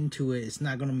added into it is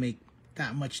not going to make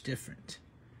that much different.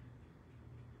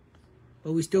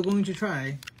 But we're still going to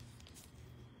try.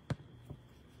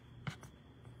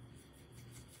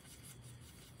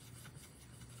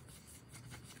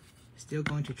 Still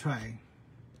going to try.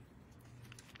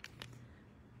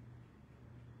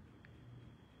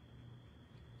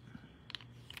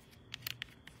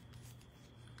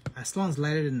 As long as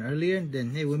lighter than earlier,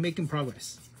 then hey, we're making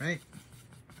progress, right?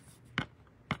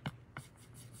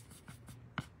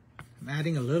 I'm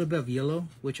adding a little bit of yellow,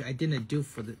 which I didn't do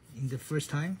in the first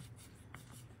time.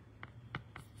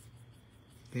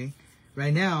 Okay,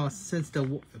 right now, since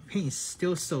the paint is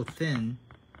still so thin,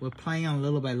 we're applying on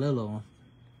little by little.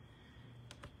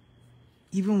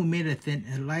 Even when we made it thin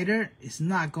and lighter, it's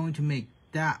not going to make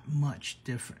that much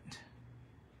different.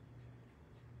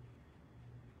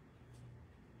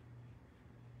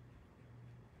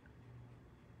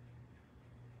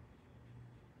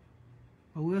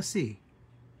 But we'll see.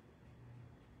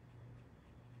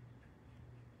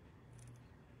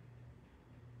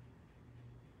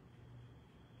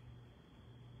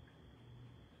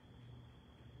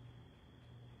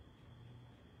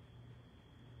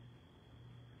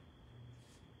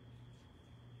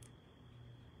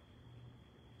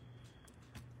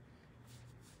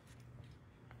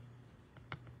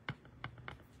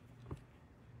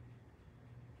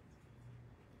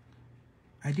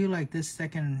 I do like this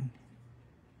second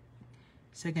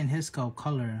headsculpt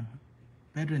color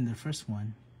better than the first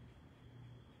one.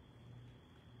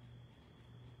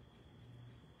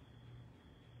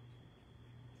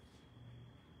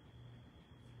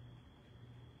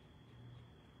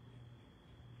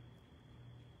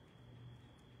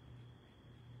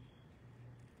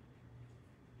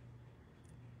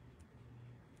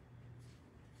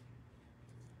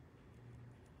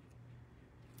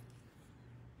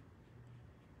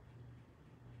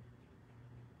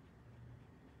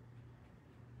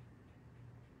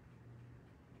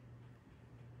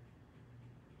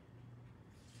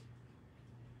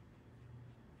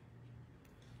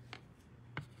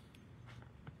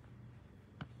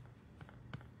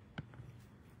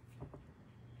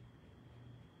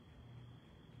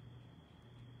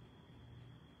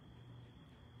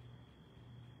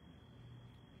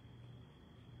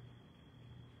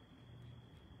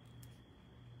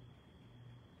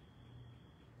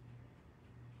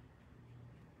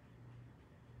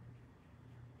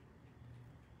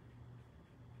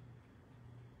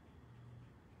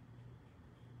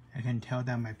 I can tell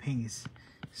that my paint is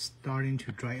starting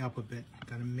to dry up a bit.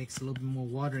 Gotta mix a little bit more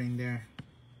water in there.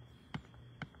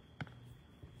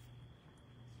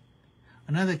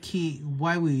 Another key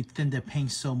why we thin the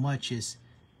paint so much is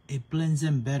it blends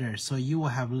in better, so you will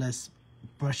have less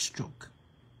brush stroke.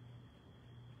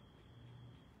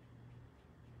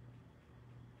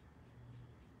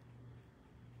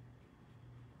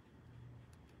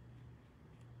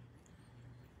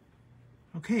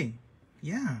 Okay,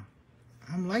 yeah,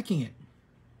 I'm liking it.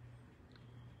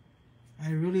 I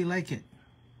really like it.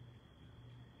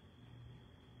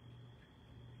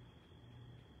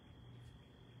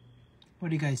 What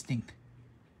do you guys think?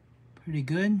 Pretty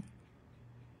good?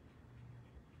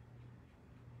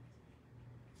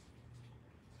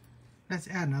 Let's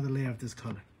add another layer of this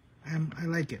color. I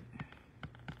like it.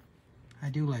 I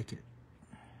do like it.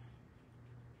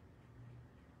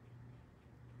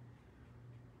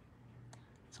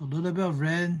 So a little bit of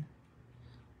red,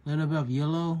 a little bit of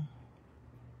yellow.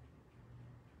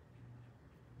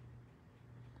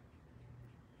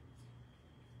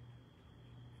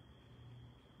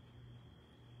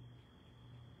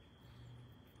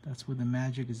 That's where the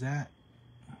magic is at.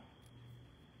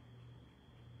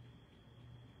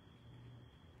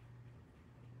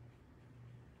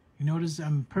 You notice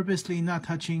I'm purposely not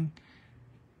touching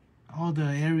all the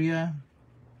area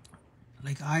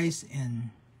like eyes and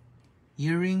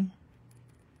earring.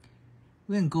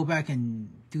 We can go back and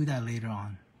do that later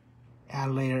on.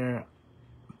 Add layer,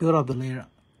 build up the layer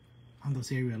on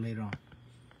those areas later on.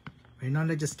 Right now,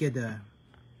 let's just get the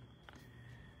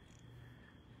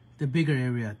bigger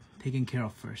area taken care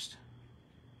of first.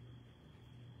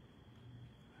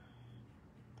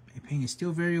 My paint is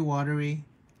still very watery.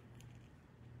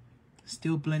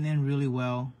 Still blend in really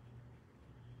well.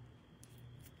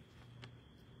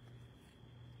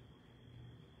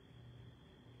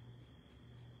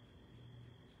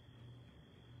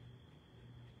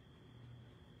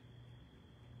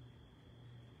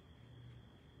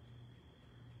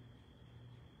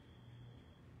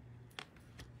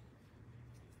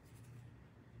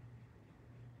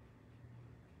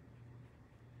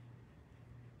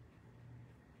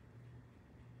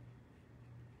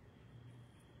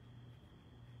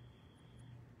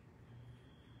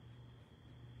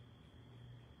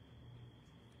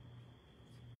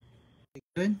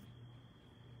 Good.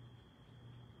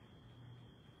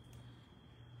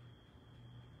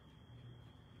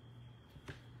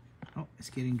 Oh, it's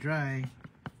getting dry.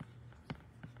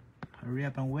 Hurry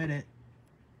up and wet it.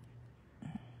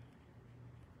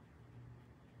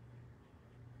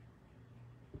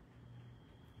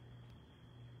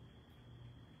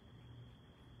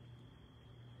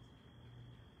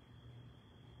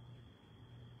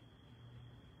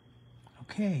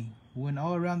 Okay, went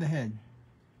all around the head.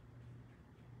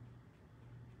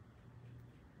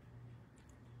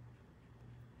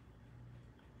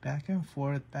 Back and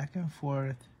forth, back and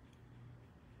forth.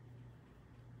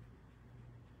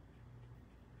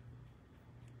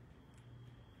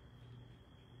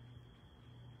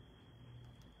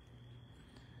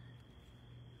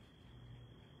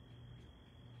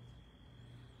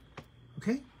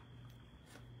 Okay.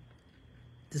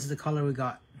 This is the color we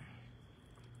got.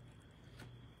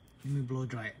 Let me blow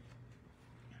dry it.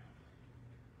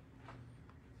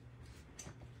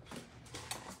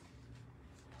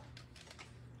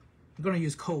 I'm gonna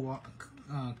use cold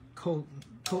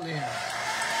air.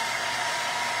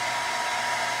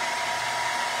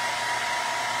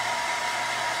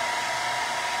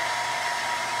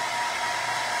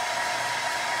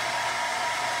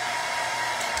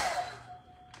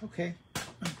 Okay,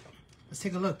 let's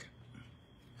take a look.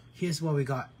 Here's what we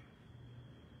got.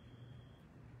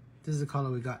 This is the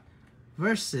color we got.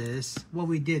 Versus what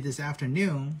we did this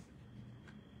afternoon.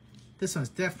 This one's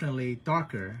definitely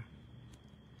darker.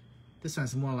 This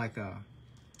one's more like a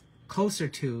closer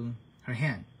to her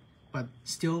hand, but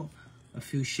still a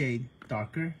few shades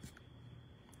darker,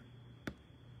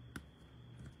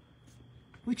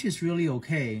 which is really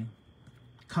okay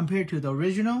compared to the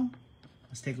original.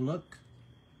 Let's take a look.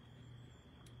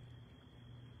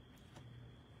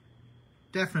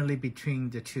 Definitely between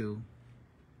the two.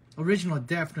 Original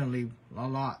definitely a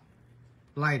lot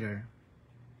lighter.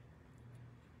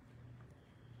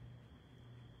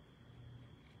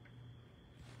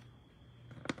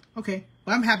 Okay,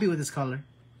 but I'm happy with this color.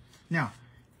 Now,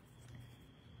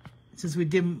 since we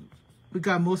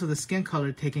got most of the skin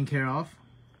color taken care of,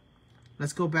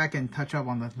 let's go back and touch up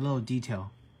on the little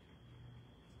detail.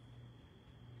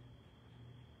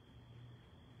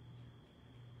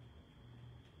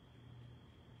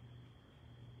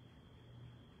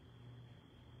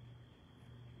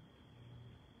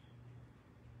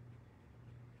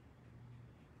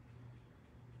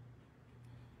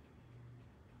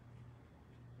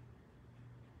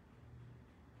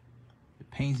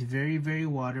 Paint's very, very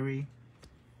watery.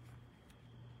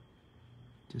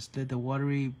 Just let the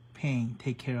watery paint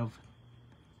take care of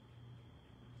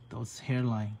those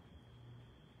hairline.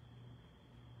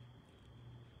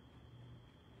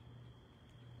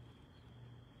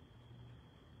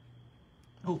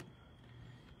 Oh,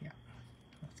 yeah.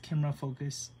 Let's camera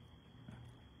focus.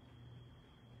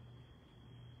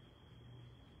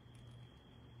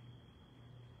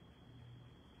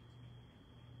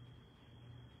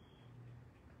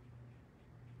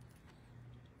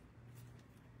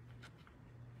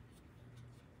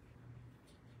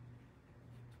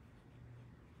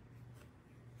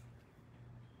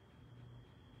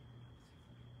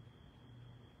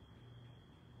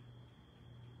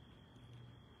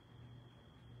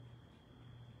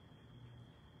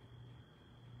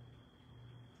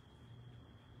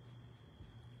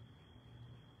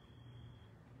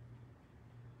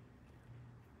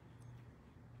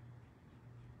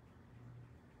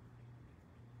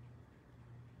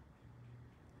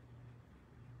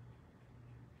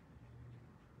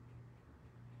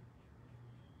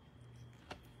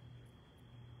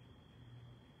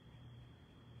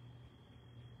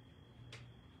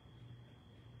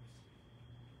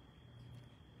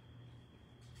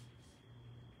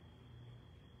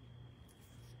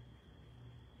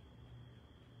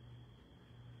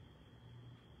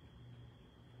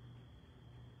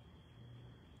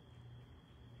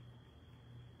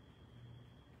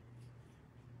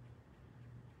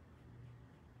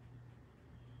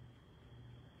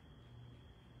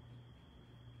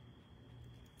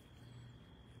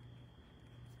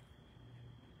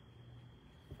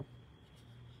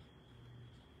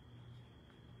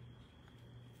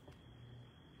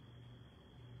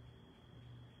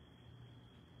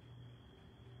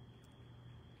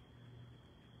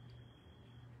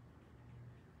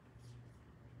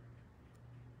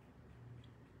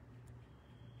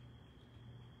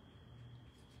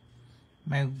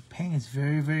 My paint is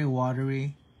very, very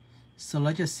watery. So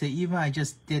let's just say, even I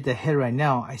just did the head right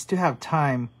now, I still have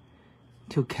time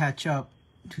to catch up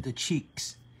to the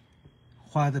cheeks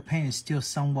while the paint is still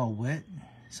somewhat wet,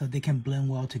 so they can blend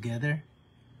well together.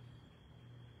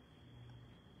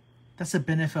 That's the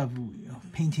benefit of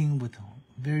painting with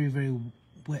very, very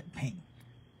wet paint.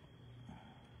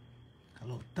 Got a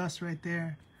little dust right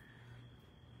there.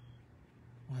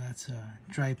 Well, that's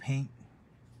dry paint.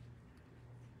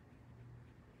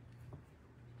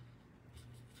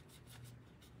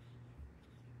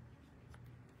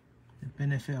 The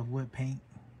benefit of wet paint.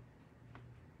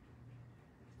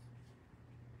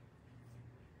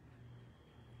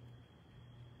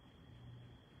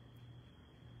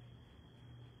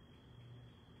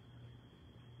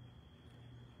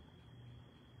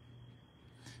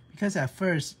 Because at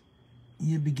first,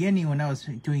 in the beginning when I was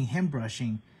doing hand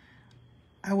brushing,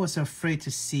 I was afraid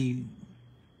to see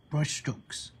brush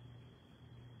strokes.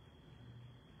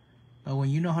 But when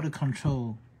you know how to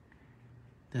control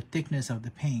the thickness of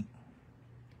the paint,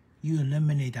 you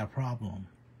eliminate that problem.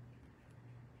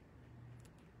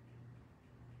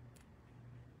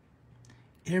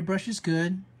 Airbrush is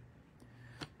good,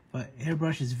 but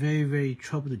airbrush is very, very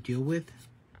trouble to deal with.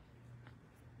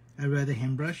 I'd rather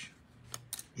hand brush.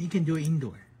 You can do it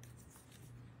indoor.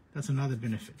 That's another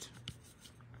benefit.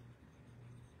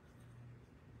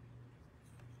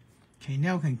 Okay,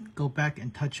 now we can go back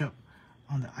and touch up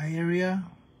on the eye area.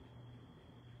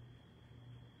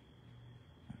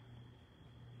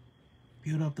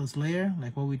 Build up those layers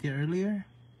like what we did earlier.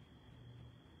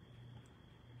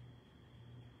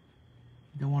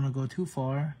 Don't want to go too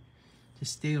far.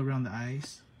 Just stay around the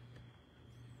eyes.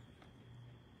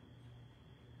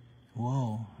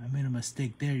 Whoa, I made a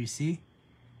mistake there, you see?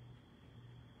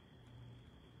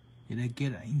 Did I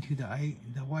get into the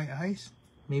white eyes?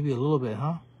 Maybe a little bit,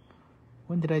 huh?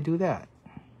 When did I do that?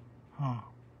 Huh.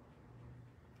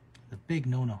 The big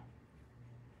no-no.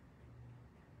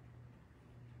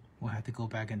 We'll have to go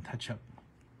back and touch up.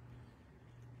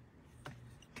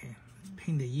 Okay, let's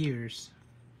paint the ears.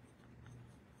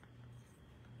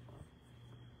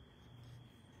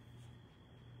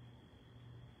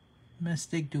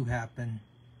 Mistake do happen.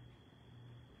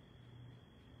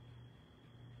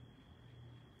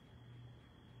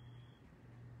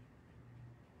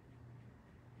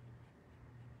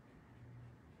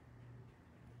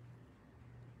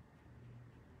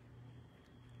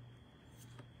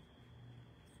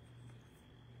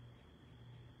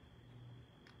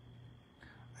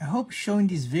 I hope showing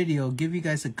this video give you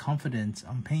guys a confidence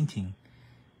on painting.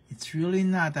 It's really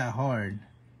not that hard.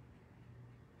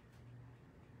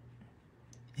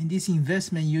 And this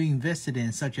investment you invested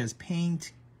in, such as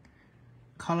paint,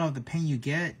 color of the paint you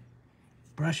get,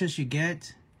 brushes you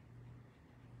get,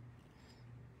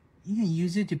 you can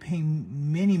use it to paint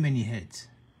many heads.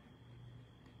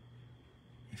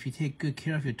 If you take good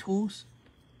care of your tools,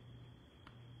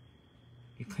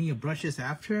 you clean your brushes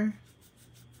after,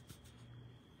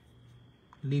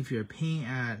 leave your paint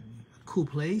at a cool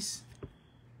place,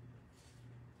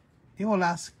 it will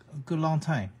last a good long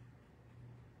time.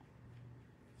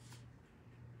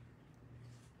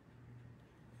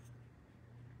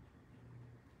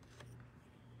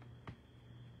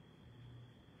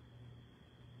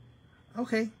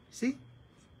 Okay, see?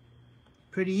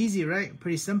 Pretty easy, right?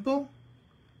 Pretty simple.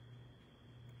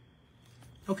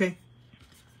 Okay,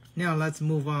 now let's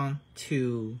move on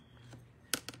to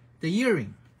the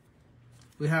earring.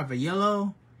 We have a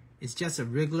yellow. It's just a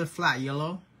regular flat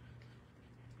yellow.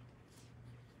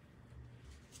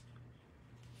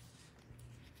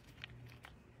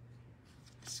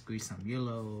 Squeeze some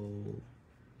yellow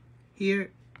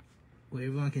here where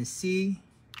everyone can see.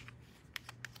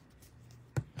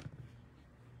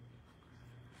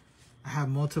 I have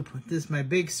multiple. This my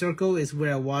big circle is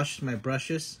where I wash my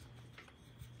brushes.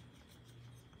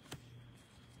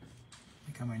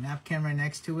 I got my napkin right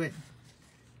next to it.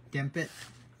 Damp it.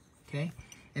 Okay,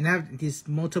 and I have this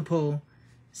multiple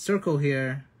circle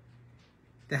here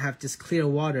that have just clear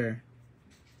water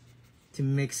to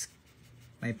mix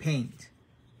my paint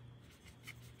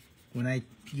when I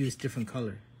use different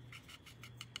color.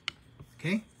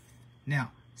 Okay,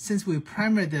 now since we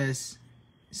primer this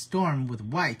storm with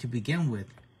white to begin with,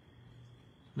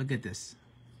 look at this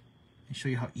and show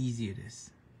you how easy it is.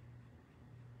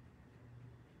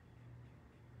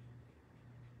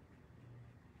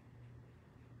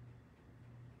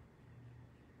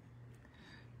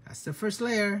 That's the first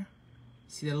layer.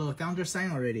 See the little counter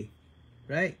sign already,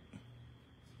 right?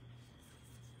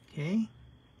 Okay,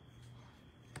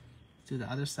 to the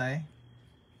other side.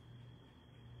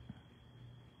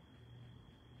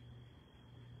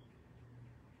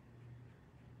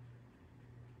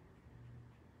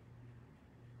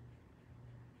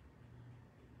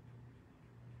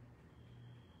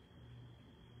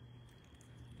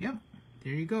 Yep,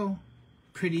 there you go.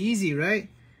 Pretty easy, right?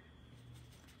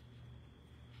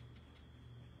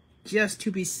 Just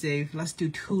to be safe, let's do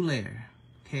 2 layer,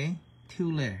 okay?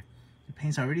 2 layer. The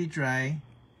paint's already dry.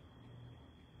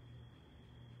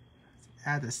 Let's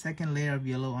add a second layer of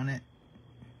yellow on it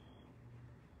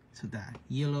so that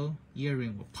yellow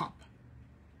earring will pop.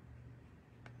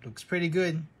 Looks pretty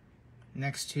good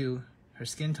next to her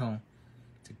skin tone.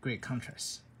 It's a great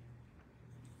contrast.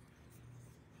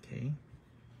 Okay.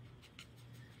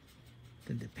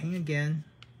 Then the paint again.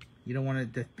 You don't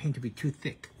want the paint to be too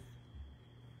thick.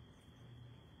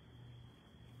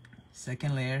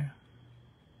 Second layer.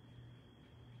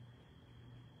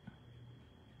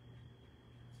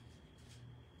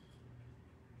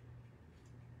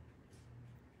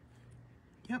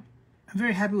 Yep, I'm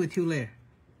very happy with 2 layer.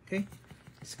 Okay,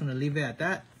 just gonna leave it at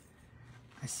that.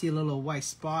 I see a little white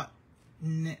spot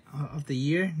of the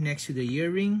ear next to the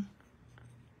earring.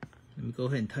 Let me go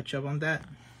ahead and touch up on that.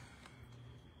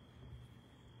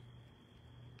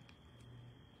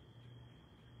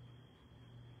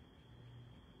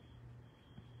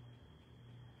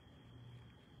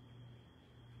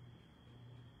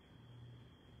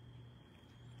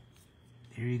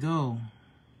 There you go.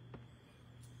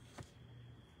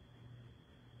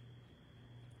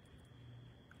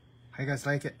 How you guys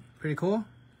like it? Pretty cool?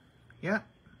 Yeah?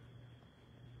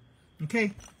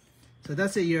 Okay. So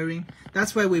that's the earring.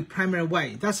 That's why we primer it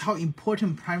white. That's how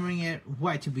important primering it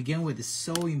white to begin with is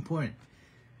so important.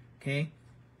 Okay,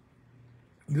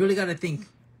 you really got to think,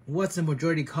 what's the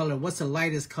majority color, what's the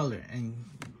lightest color, and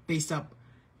base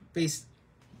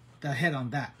the head on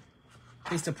that,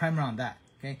 base the primer on that.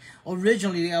 Okay,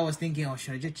 originally I was thinking, oh,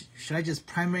 should I just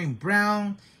primer in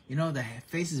brown, you know, the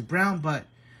face is brown, but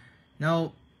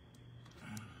no,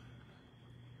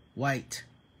 white.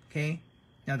 Okay,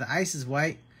 now the eyes is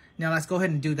white. Now let's go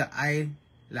ahead and do the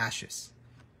eyelashes.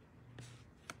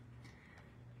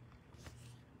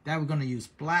 That we're gonna use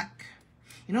black.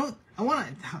 You know, I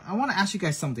wanna ask you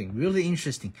guys something really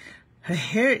interesting. Her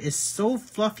hair is so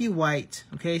fluffy white.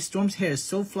 Okay, Storm's hair is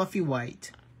so fluffy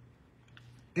white.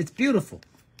 It's beautiful.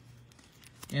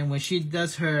 And when she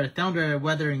does her thunder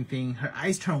weathering thing, her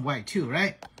eyes turn white too,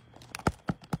 right?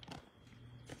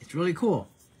 It's really cool.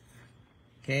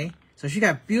 Okay, so she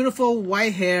got beautiful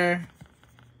white hair,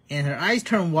 and her eyes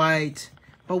turn white.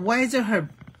 But why is it her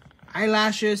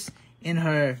eyelashes and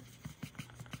her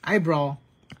eyebrow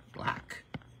black?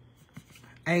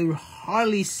 I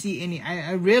hardly see any,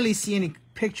 I rarely see any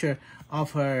picture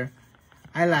of her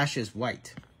eyelashes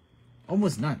white.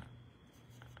 Almost none.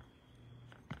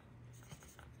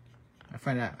 I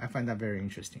find that very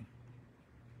interesting.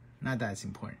 Not that it's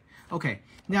important. Okay,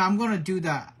 now I'm gonna do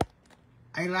the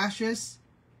eyelashes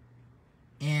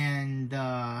and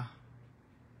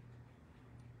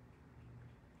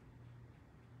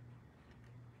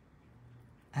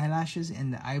eyelashes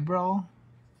and the eyebrow.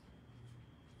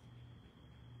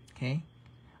 Okay,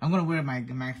 I'm gonna wear my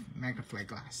magnifying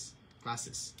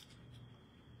glasses.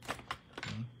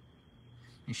 Okay,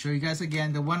 and show you guys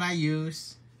again the one I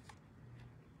use.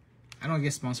 I don't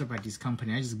get sponsored by this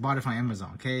company. I just bought it from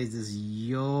Amazon. Okay, it's this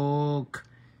Yoke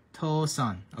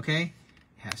Sun. Okay,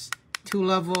 it has 2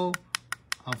 levels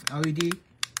of LED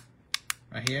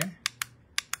right here.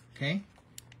 Okay,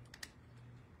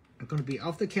 I'm gonna be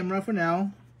off the camera for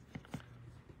now,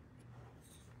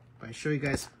 but I show you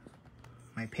guys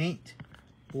my paint.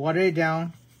 Water it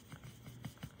down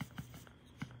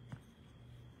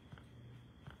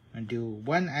and do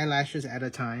 1 eyelashes at a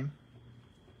time.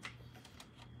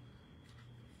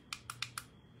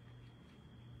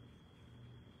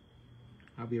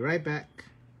 I'll be right back.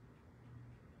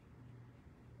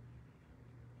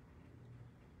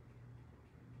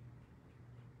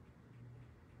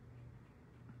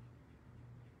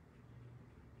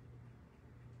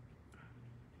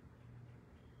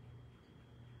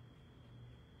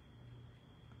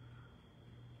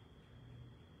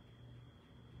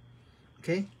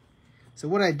 Okay, so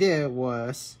what I did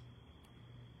was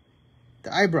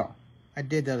the eyebrow. I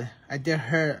did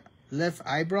her left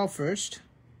eyebrow first.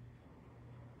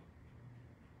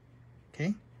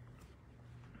 Okay,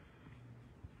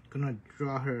 gonna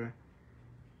draw her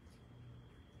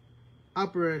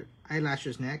upper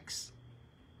eyelashes next.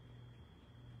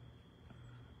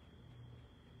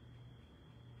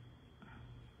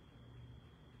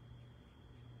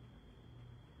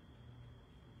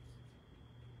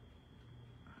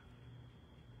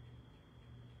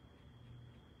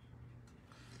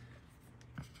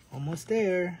 Almost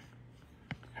there.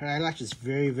 Her eyelash is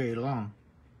very, very long.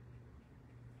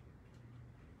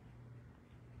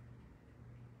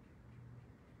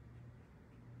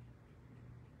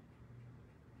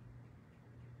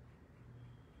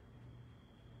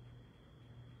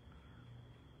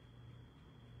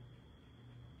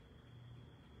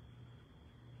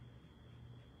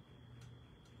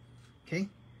 Okay,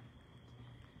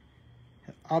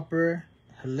 her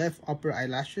left upper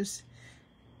eyelashes.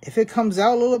 If it comes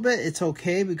out a little bit, it's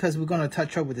okay because we're gonna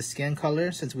touch up with the skin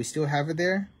color since we still have it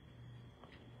there.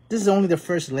 This is only the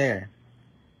first layer.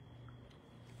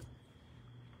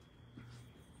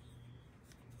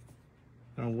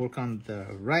 Gonna work on the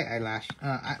right eyelash,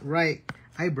 right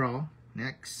eyebrow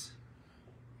next.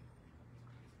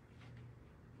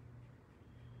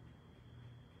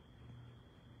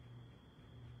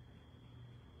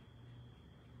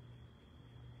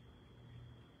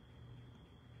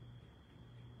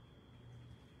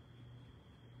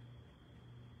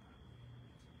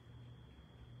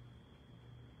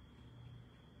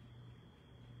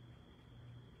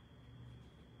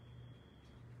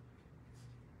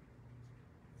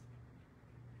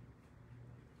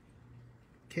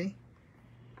 Okay,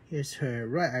 here's her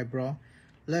right eyebrow,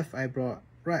 left eyebrow,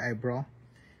 right eyebrow.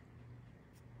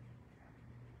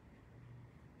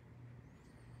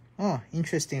 Oh,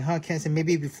 interesting, huh, Kenzie?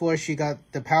 Maybe before she got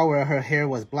the power, her hair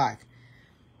was black.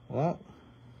 Well,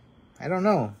 I don't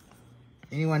know.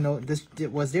 Anyone know this?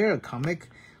 Was there a comic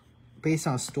based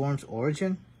on Storm's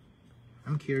origin?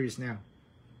 I'm curious now.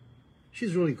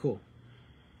 She's really cool.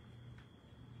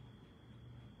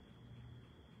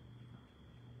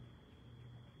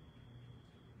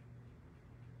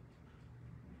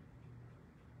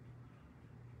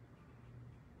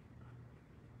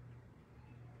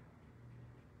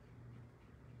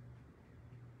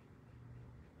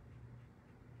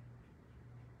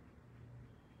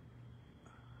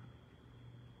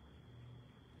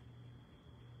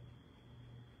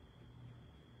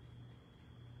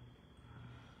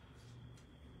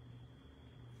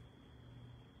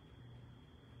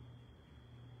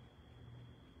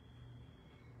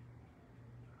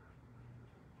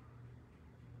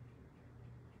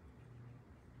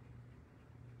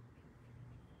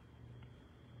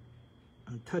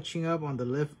 I'm touching up on the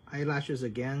left eyelashes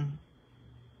again.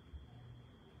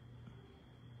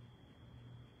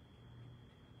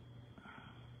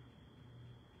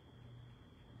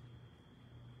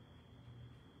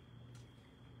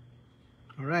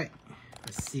 All right,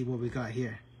 let's see what we got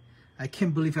here. I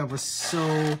can't believe I was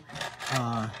so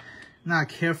not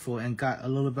careful and got a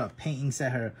little bit of paint inside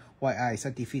her white eyes.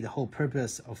 That defeat the whole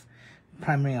purpose of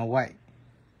primary on white.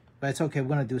 But it's okay, we're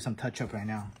gonna do some touch up right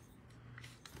now.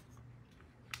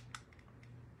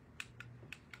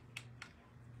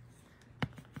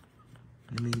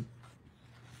 Let me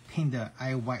paint the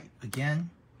eye white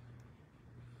again.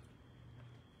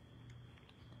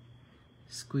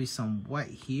 Squeeze some white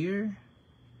here.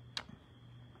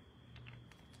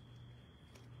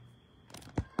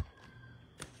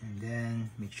 And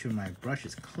then make sure my brush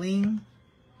is clean.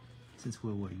 Since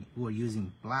we're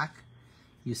using black,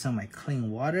 use some of my clean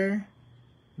water,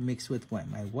 mix with my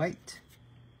white.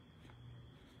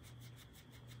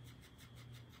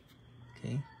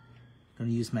 Okay, gonna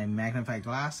use my magnifying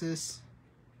glasses.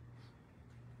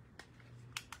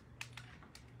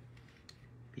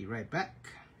 Be right back.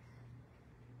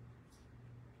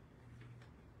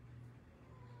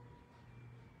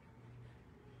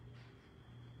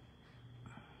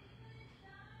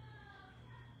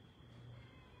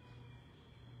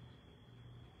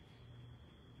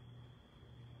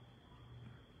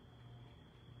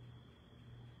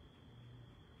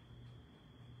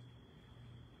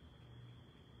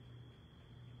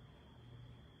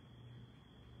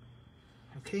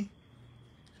 Okay,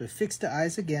 so fix the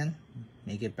eyes again,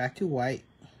 make it back to white.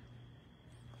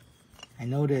 I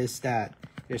noticed that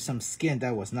there's some skin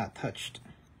that was not touched.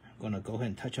 I'm gonna go ahead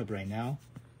and touch up right now.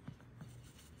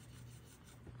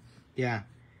 Yeah,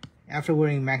 after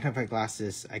wearing magnifying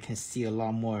glasses, I can see a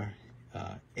lot more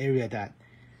area that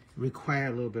require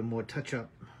a little bit more touch up.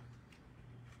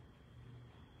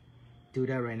 Do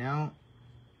that right now.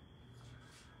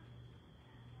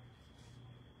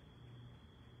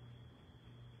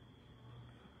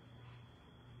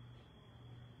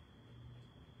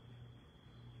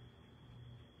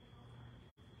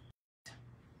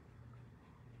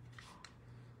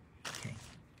 Okay.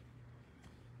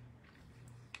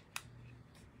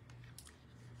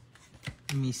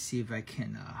 Let me see if I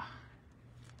can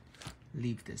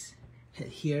leave this head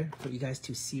here for you guys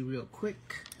to see real quick.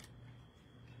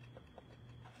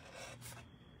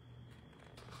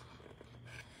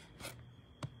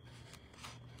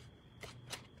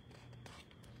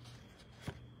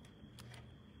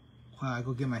 While I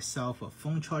go get myself a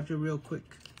phone charger real quick.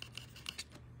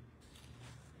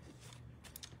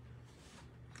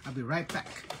 I'll be right back.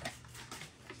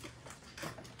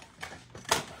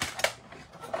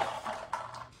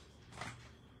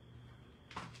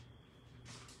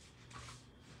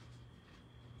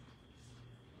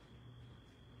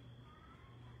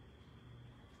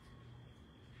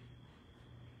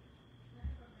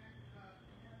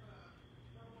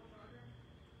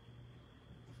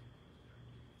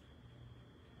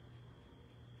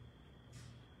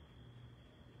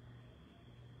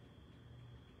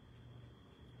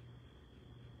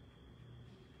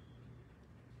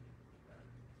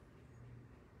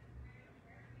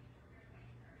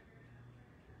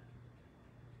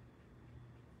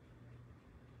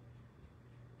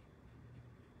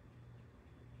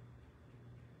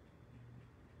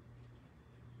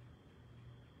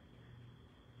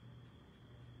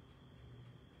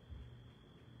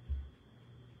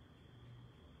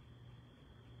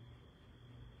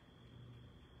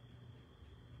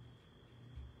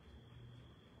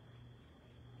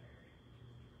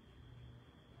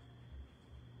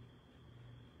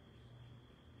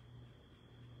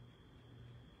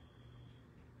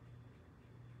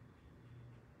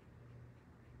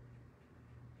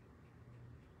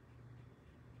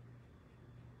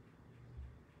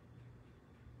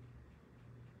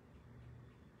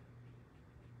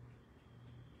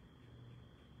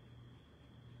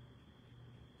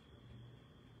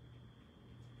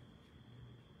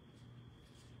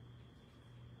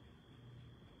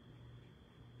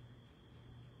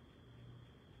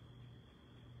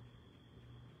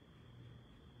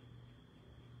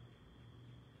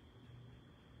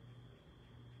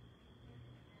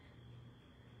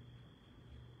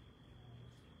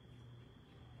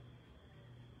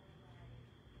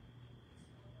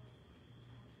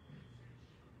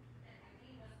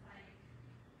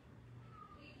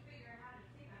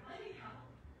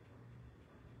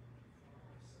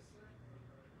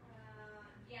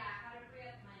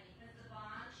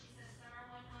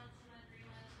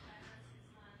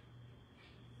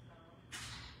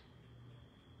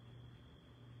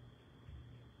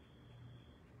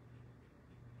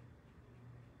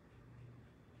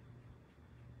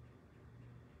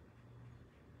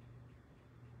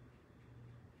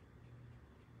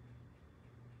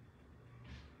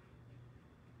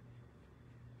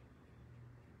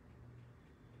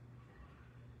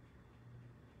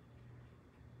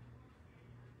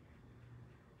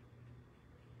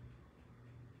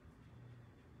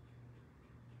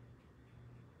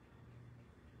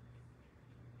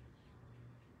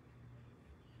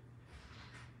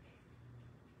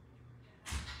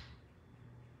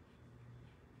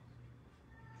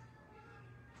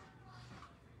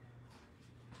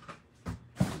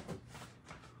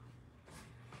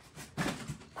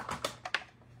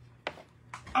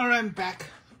 Alright, I'm back.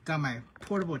 Got my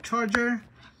portable charger.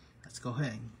 Let's go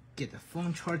ahead and get the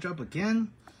phone charged up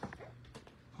again.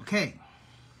 Okay.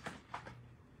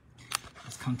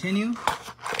 Let's continue.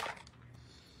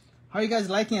 How are you guys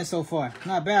liking it so far?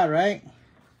 Not bad, right?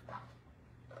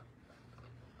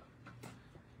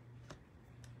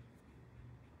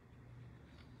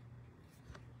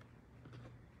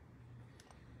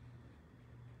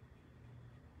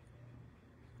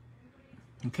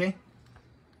 Okay.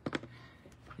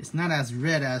 It's not as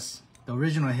red as the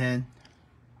original head,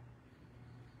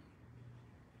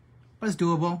 but it's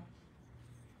doable.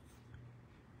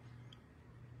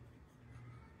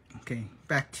 Okay,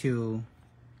 back to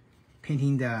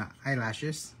painting the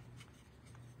eyelashes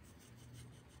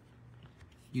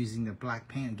using the black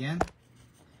paint again.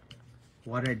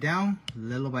 Water it down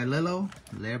little by little,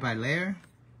 layer by layer.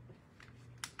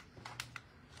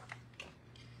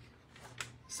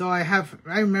 So I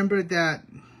remember that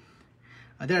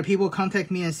there are people contact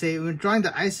me and say, when drawing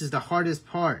the eyes is the hardest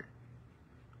part.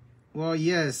 Well,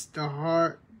 yes, the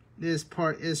hardest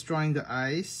part is drawing the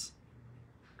eyes,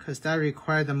 because that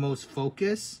requires the most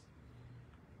focus.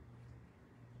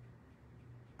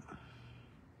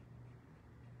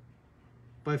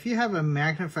 But if you have a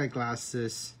magnifying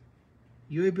glasses,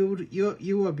 you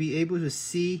will be able to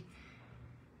see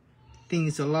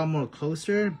things a lot more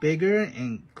closer, bigger,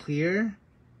 and clear.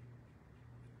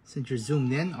 Since you're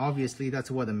zoomed in, obviously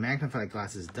that's what the magnifying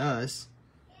glasses does.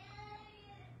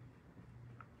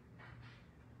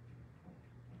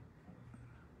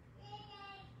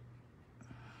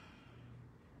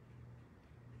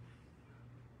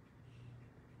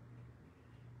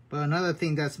 But another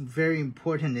thing that's very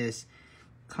important is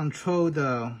control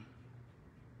the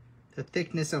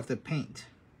thickness of the paint.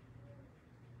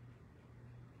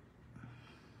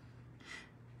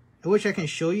 I wish I can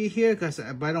show you here, but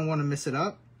I don't want to mess it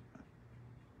up.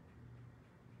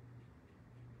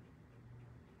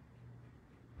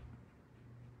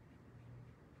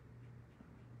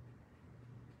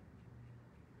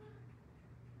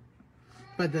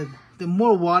 But the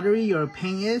more watery your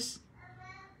paint is,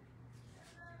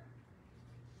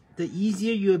 the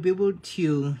easier you'll be able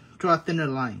to draw thinner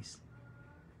lines.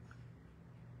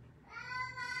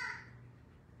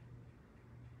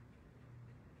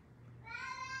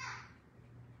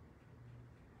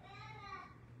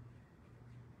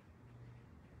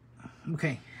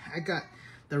 Okay, I got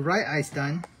the right eyes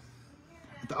done,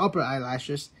 the upper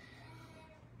eyelashes.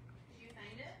 Did you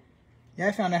find it? Yeah,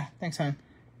 I found it. Thanks, hon.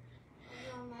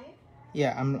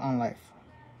 Yeah, I'm on live.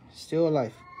 Still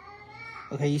alive.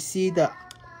 Okay, you see the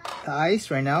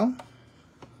eyes right now?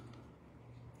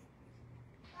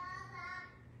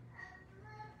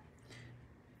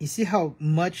 You see how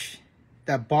much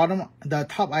the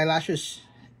top eyelashes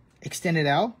extended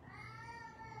out?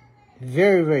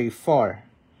 Very, very far.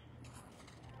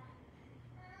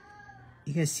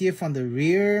 You can see it from the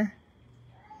rear,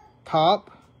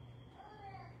 top.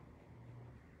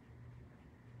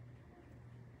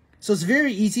 So it's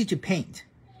very easy to paint.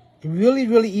 Really,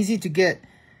 really easy to get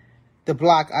the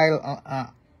black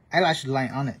eyelash line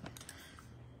on it.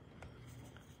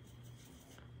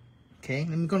 Okay,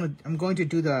 I'm going to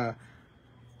do the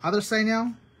other side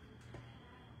now.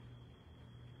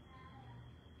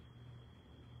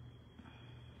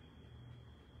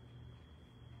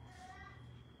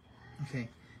 Okay,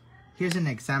 here's an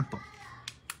example.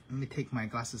 Let me take my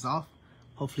glasses off.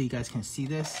 Hopefully you guys can see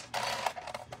this.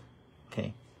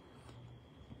 Okay.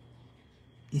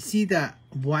 You see that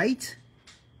white?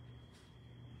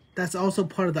 That's also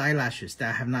part of the eyelashes that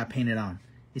I have not painted on.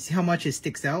 You see how much it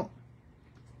sticks out?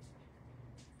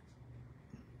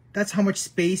 That's how much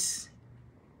space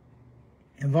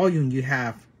and volume you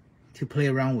have to play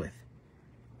around with.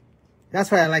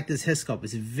 That's why I like this headsculpt.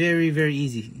 It's very, very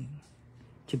easy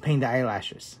to paint the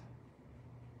eyelashes.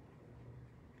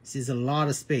 This is a lot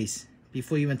of space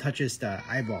before it even touches the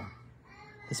eyeball.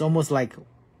 It's almost like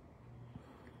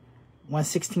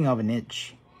 1/16 of an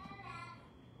inch.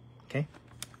 Okay.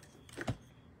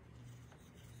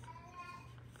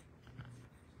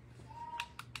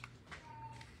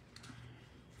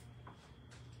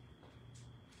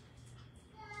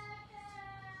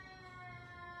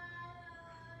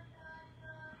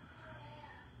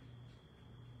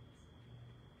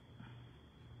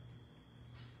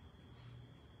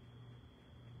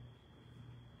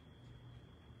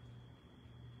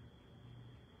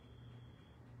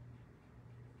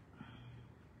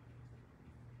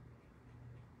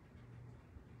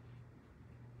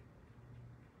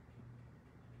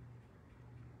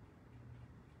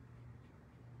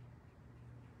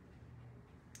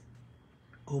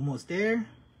 Almost there.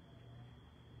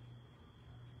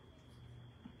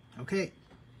 Okay,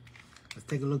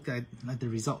 take a look at the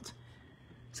result.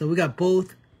 So we got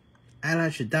both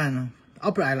eyelashes done,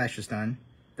 upper eyelashes done,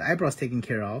 the eyebrows taken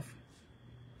care of.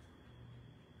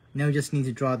 Now we just need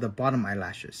to draw the bottom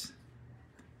eyelashes.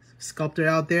 Sculptor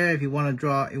out there, if you want to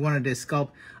sculpt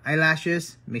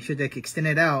eyelashes, make sure they extend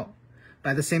it out,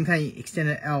 but at the same time you extend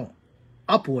it out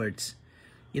upwards.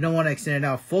 You don't want to extend it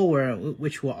out forward,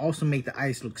 which will also make the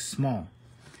eyes look small.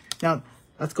 Now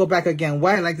let's go back again.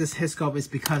 Why I like this head sculpt is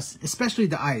because, especially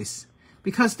the eyes,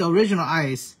 because the original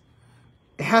eyes,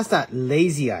 it has that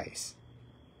lazy eyes,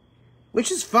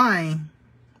 which is fine,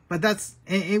 but that's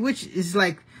which is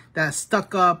like that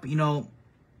stuck up, you know,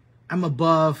 I'm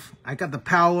above, I got the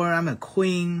power, I'm a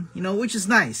queen, you know, which is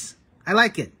nice. I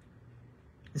like it.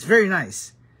 It's very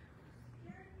nice.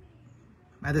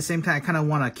 At the same time, I kind of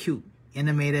want a cute,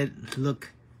 animated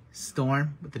look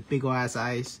Storm with the big ol' ass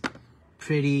eyes.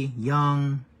 Pretty,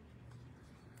 young,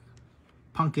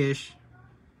 punkish.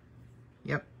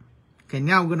 Yep. Okay,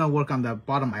 now we're gonna work on the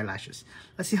bottom eyelashes.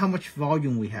 Let's see how much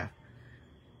volume we have.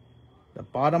 The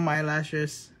bottom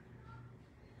eyelashes,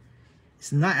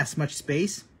 it's not as much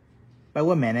space, but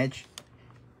we'll manage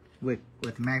with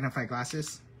magnified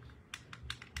glasses.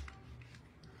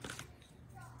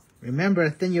 Remember,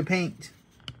 thin your paint.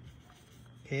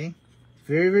 Okay,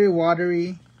 very, very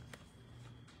watery.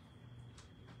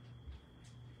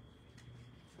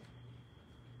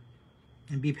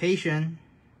 And be patient.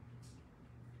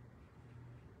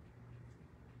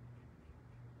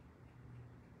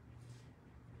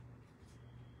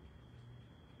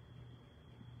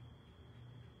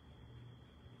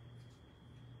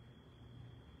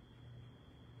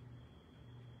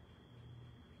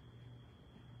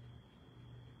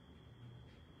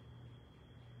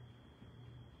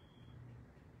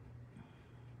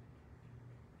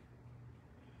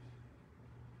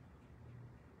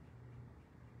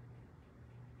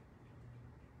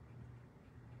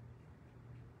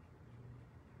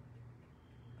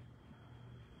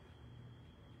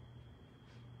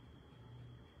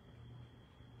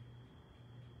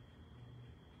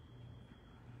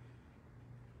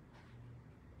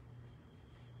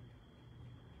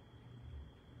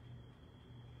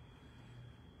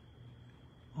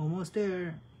 Almost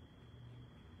there.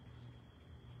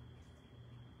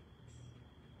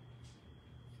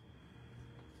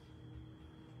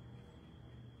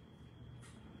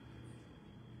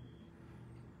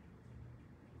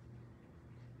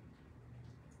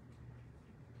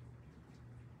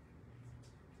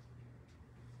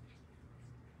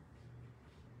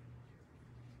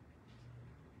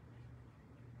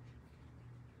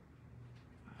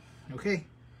 Okay,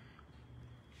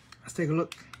 let's take a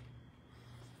look.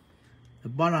 The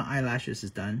bottom eyelashes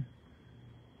is done.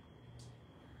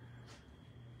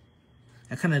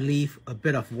 I kind of leave a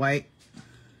bit of white,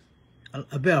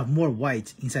 a bit of more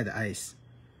white inside the eyes.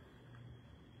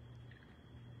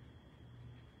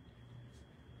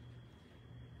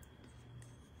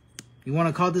 You want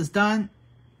to call this done?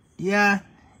 Yeah,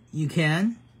 you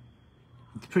can.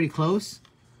 It's pretty close.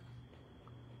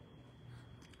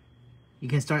 You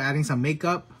can start adding some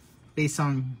makeup based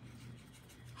on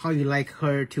how you like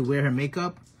her to wear her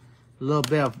makeup. A little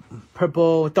bit of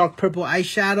purple, dark purple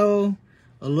eyeshadow,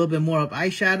 a little bit more of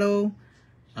eyeshadow,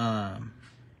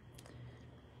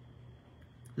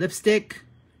 lipstick.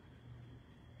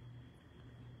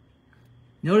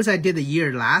 Notice I did the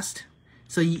ear last.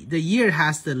 So the ear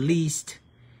has the least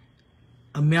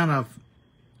amount of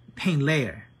paint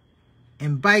layer.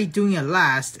 And by doing it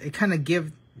last, it kind of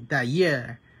gives that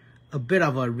ear a bit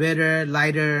of a redder,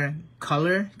 lighter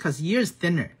color, because ear is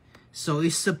thinner. So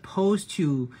it's supposed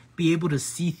to be able to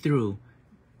see through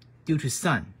due to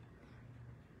sun.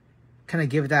 Kind of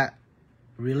give that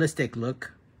realistic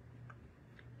look.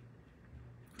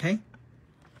 Okay?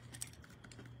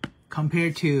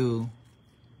 Compared to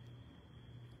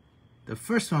the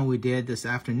first one we did this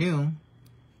afternoon.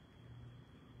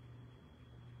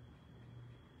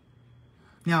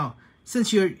 Now,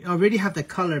 since you already have the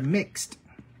color mixed,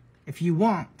 if you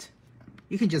want,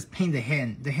 you can just paint the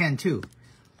hand too,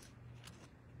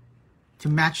 to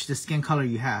match the skin color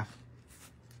you have.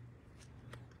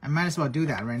 I might as well do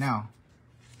that right now.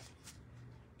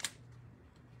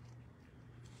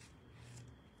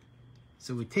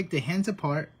 So we take the hands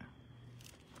apart,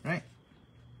 right?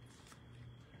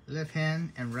 Left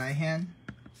hand and right hand.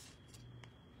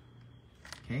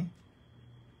 Okay.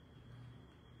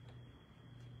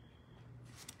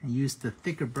 And use the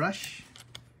thicker brush,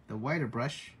 the whiter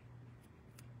brush.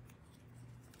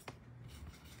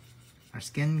 Our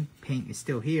skin paint is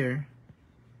still here.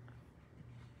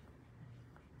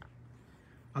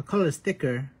 Our color is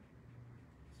thicker.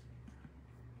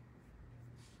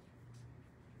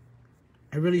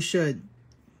 I really should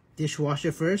dishwash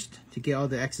it first to get all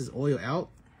the excess oil out.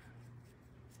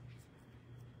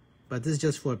 But this is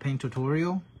just for a paint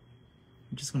tutorial.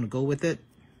 I'm just gonna go with it.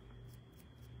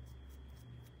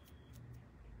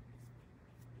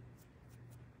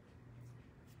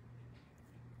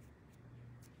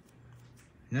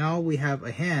 Now we have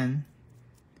a hand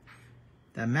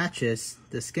that matches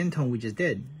the skin tone we just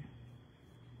did.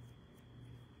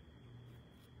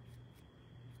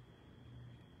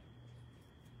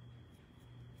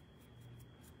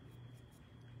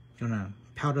 Gonna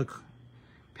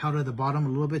powder the bottom a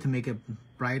little bit to make it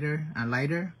brighter and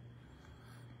lighter.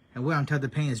 And wait until the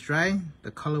paint is dry,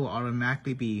 the color will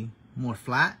automatically be more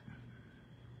flat.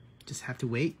 Just have to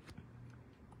wait.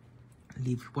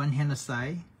 Leave one hand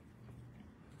aside.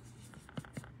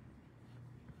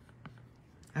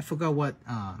 I forgot what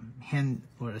hand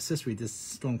or accessory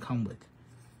this don't come with.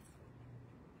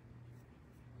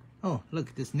 Oh,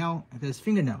 look, there's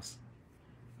fingernails.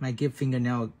 Might give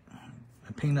fingernail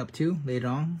a paint up too later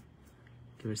on.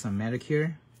 Give it some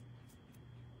manicure.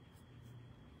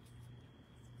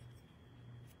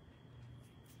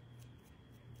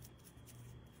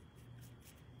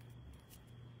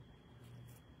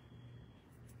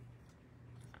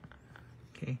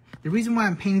 Okay. The reason why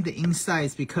I'm painting the inside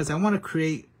is because I want to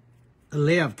create a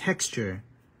layer of texture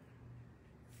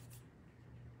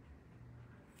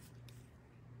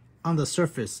on the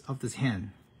surface of this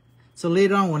hand. So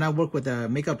later on when I work with the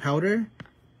makeup powder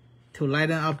to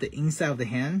lighten up the inside of the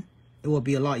hand, it will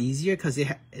be a lot easier because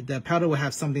the powder will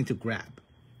have something to grab.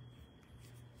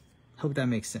 Hope that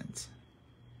makes sense.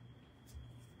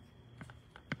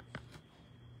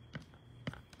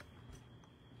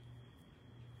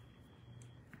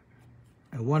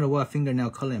 I wonder what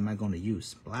fingernail color am I going to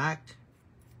use? Black?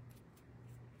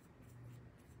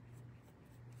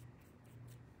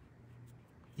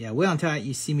 Yeah, wait until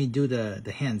you see me do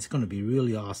the hand. It's going to be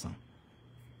really awesome.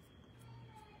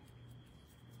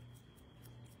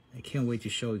 I can't wait to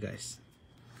show you guys.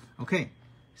 Okay,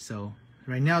 so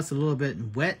right now it's a little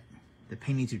bit wet. The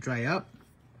paint needs to dry up.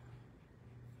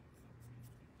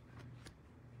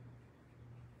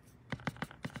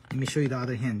 Let me show you the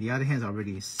other hand. The other hand is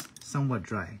already somewhat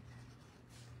dry.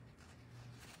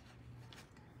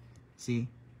 See?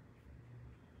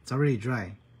 It's already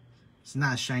dry. It's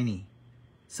not shiny.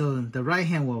 So the right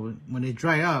hand will, when it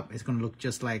dry up, it's going to look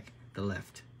just like the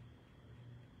left.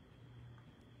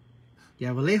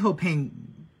 Yeah, Vallejo paint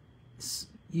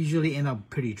usually end up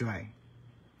pretty dry,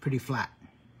 pretty flat.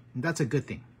 And that's a good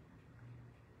thing.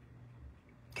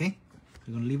 Okay,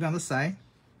 we're going to leave it on the side.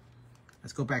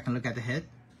 Let's go back and look at the head.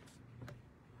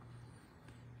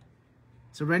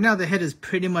 So right now the head is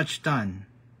pretty much done.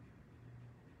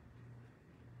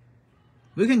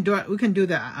 We can do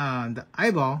the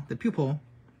eyeball, the pupil.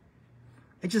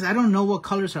 I don't know what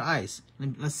colors her eyes.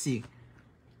 Let's see.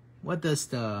 What does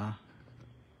the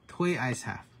toy eyes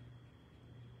have?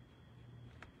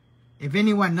 If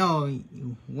anyone know,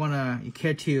 you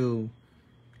care to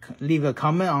leave a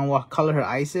comment on what color her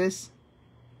eyes is?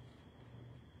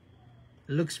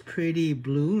 It looks pretty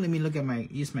blue. Let me look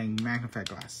at use my magnifying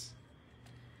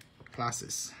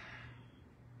glasses.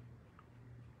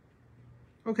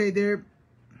 Okay, they're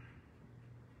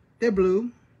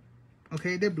blue.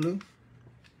 Okay, they're blue.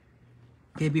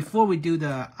 Okay, before we do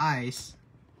the eyes,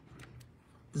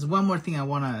 there's one more thing I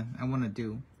wanna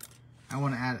do. I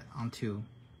wanna add onto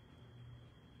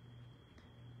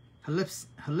her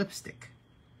lipstick.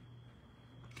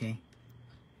 Okay.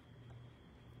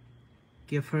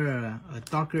 Give her a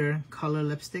darker color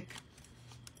lipstick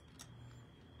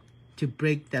to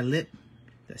break that lip,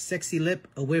 the sexy lip,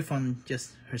 away from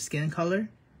just her skin color.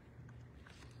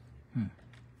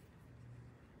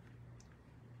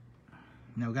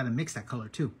 Now we gotta mix that color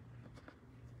too.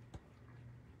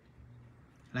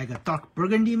 Like a dark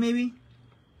burgundy maybe?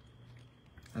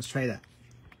 Let's try that.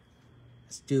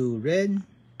 Let's do red.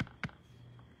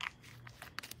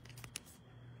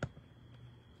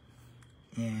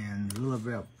 And a little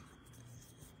bit of,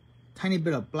 tiny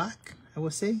bit of black, I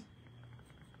would say.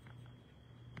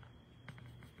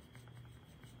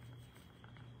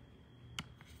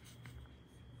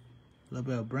 A little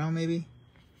bit of brown maybe.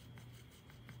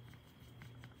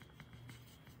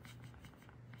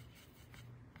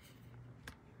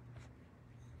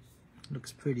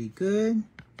 Looks pretty good.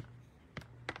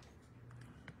 A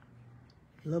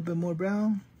little bit more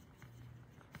brown.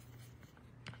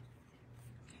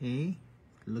 Okay,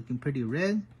 looking pretty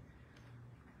red.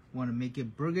 Want to make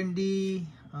it burgundy.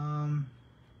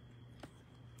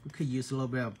 We could use a little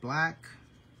bit of black.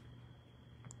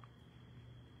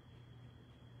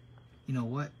 You know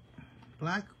what?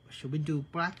 Black? Should we do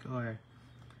black or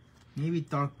Maybe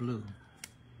dark blue.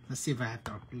 Let's see if I have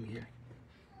dark blue here.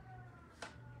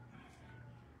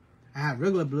 I have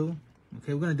regular blue.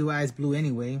 Okay, we're gonna do eyes blue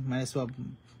anyway. Might as well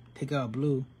take out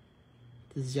blue.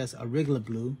 This is just a regular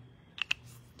blue.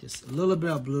 Just a little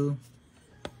bit of blue.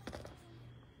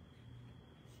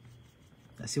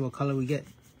 Let's see what color we get.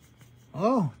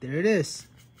 Oh, there it is.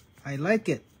 I like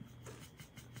it.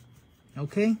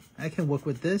 Okay, I can work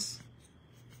with this.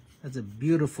 That's a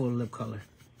beautiful lip color.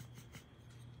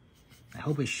 I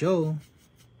hope it shows.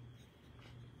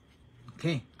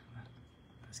 Okay,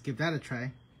 let's give that a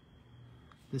try.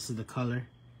 This is the color.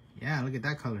 Yeah, look at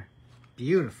that color.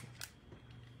 Beautiful.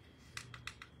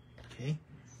 Okay,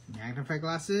 magnifying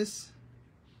glasses.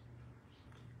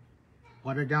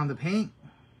 Water down the paint.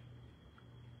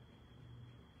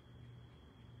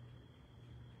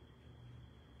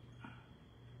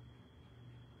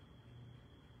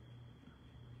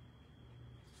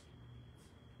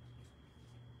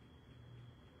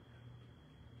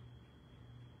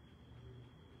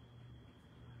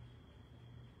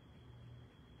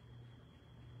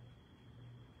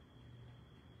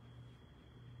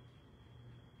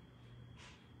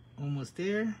 Almost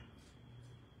there.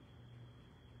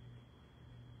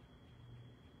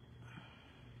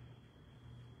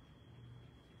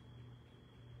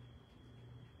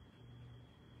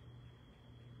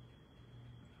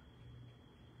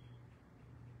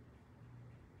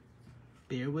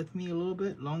 Bear with me a little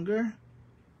bit longer.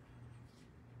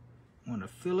 I want to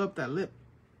fill up that lip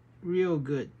real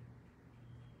good.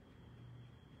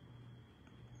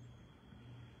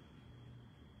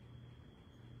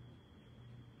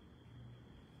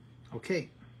 Okay,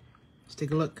 let's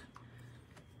take a look.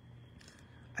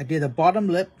 I did the bottom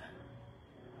lip.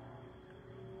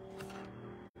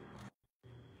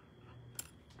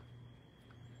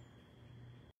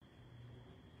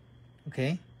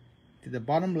 Okay, did the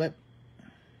bottom lip.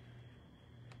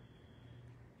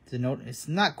 It's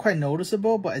not quite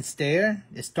noticeable, but it's there.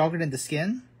 It's darker than the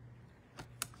skin.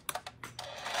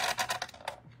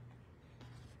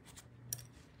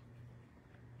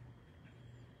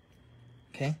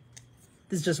 Okay,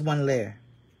 this is just one layer.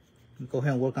 Go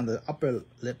ahead and work on the upper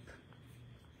lip.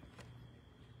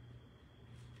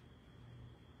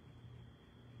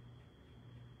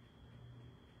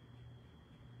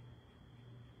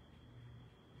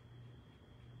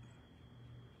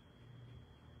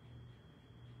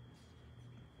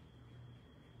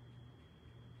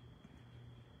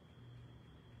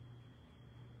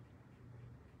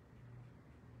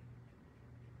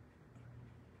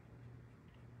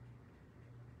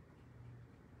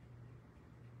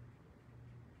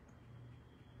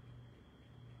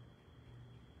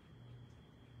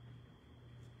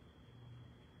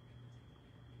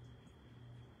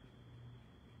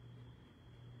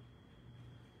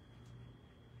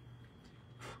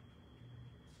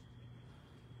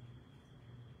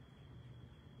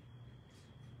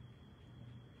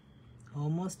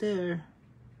 Almost there.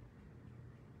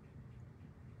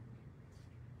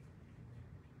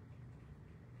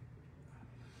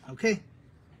 Okay,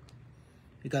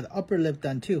 we got the upper lip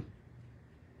done too.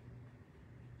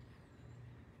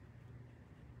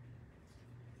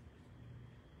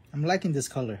 I'm liking this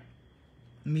color.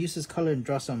 Let me use this color and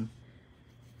draw some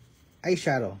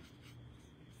eyeshadow.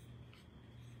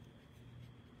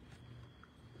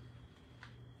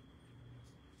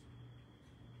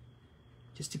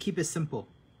 Just to keep it simple.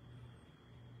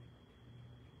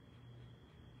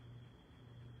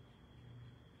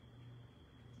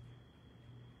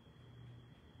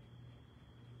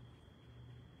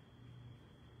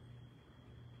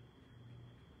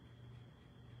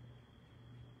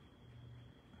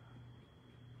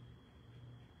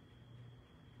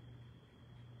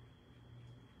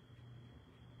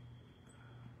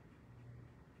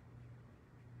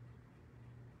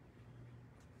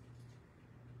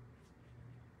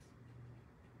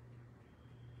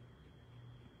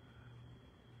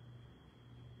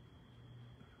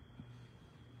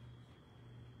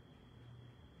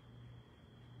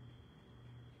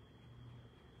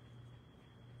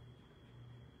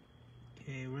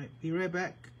 Okay, be right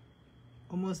back.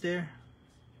 Almost there.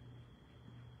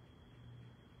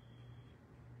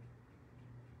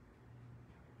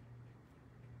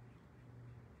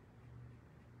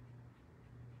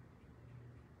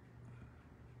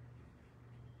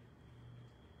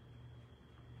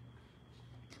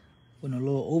 Went a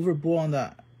little overboard on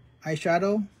the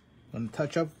eyeshadow. Gonna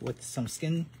touch up with some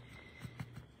skin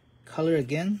color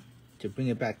again to bring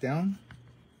it back down.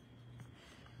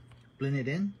 Blend it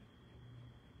in.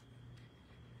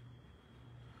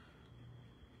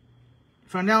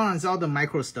 From now on, it's all the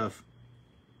micro stuff.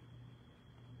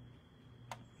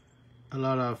 a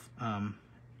lot of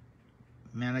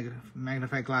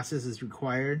magnifying glasses is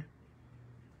required.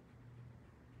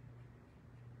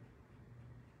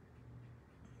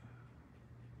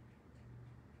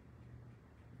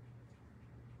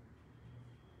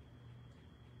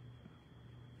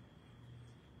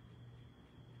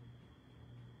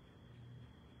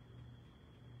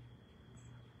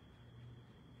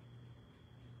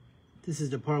 This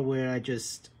is the part where I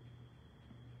just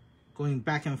going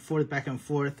back and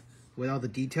forth with all the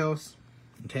details.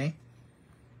 Okay.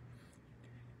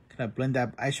 Can I blend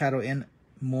that eyeshadow in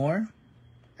more?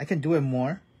 I can do it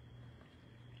more.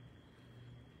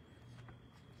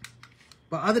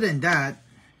 But other than that,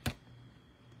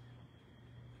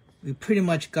 we pretty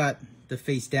much got the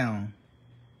face down.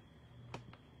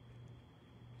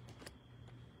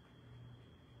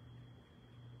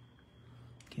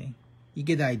 Okay. You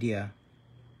get the idea.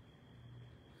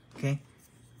 Okay.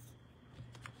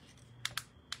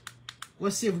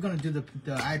 Let's see if we're gonna do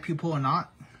the eye pupil or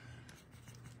not.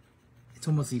 It's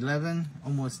almost 11,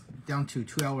 almost down to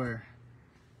 2 hour.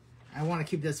 I want to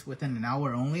keep this within an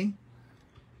hour only.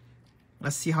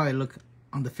 Let's see how I look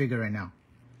on the figure right now.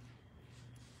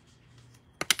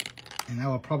 And I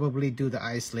will probably do the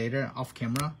eyes later off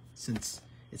camera, since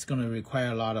it's gonna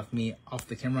require a lot of me off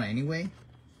the camera anyway.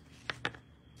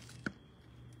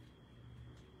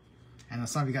 And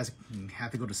some of you guys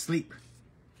have to go to sleep.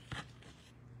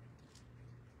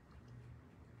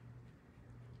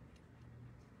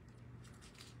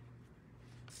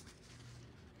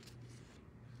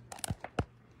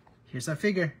 Here's our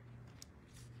figure.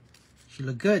 She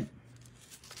look good.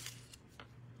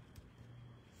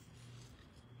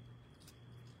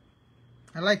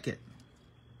 I like it.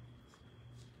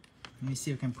 Let me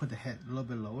see if I can put the head a little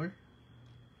bit lower.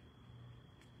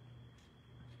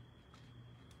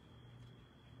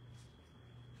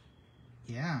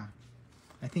 Yeah,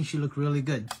 I think she looked really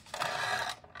good.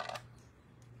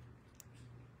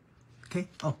 Okay,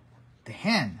 oh, the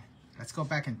hand. Let's go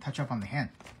back and touch up on the hand.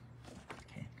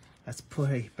 Okay, let's put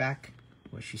her back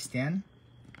where she stand.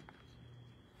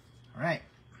 All right,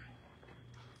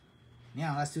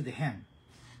 now let's do the hand.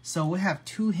 So we have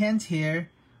two hands here.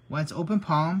 One's open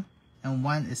palm and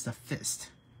one is the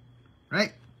fist,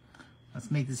 right? Let's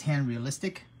make this hand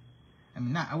realistic. I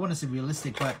mean, I want to say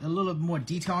realistic, but a little more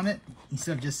detail on it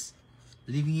instead of just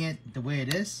leaving it the way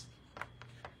it is.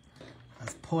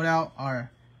 Let's pull out our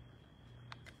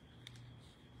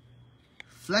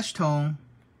flesh tone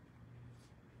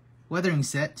weathering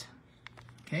set.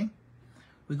 Okay,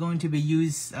 we're going to be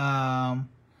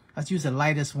let's use the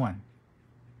lightest one.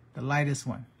 The lightest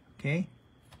one, okay?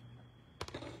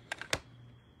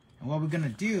 And what we're gonna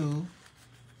do,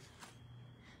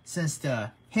 since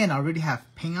the hand already have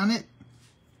paint on it,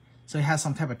 so it has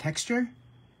some type of texture,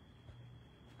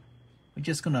 we're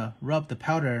just gonna rub the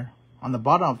powder on the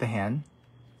bottom of the hand,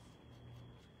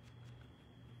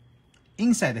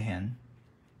 inside the hand,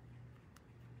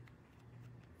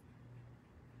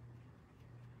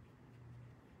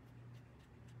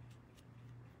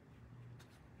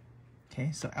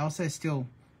 okay, so outside is still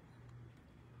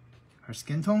her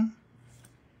skin tone,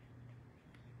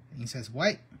 inside is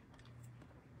white.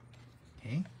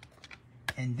 Okay,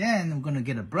 and then we're gonna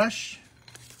get a brush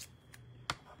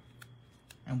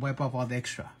and wipe off all the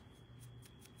extra.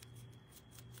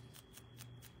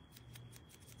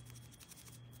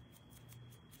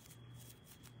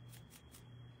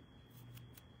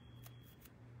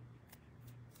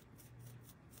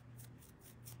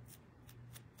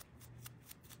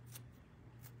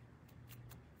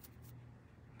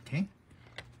 Okay,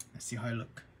 let's see how I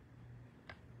look.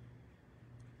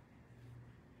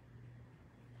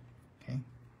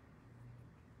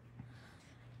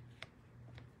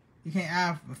 You can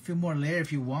add a few more layers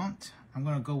if you want. I'm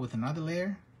gonna go with another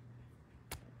layer.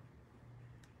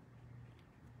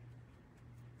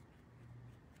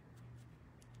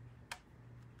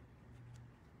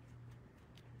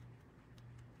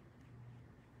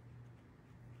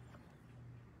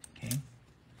 Okay,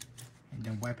 and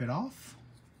then wipe it off.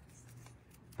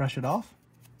 Brush it off,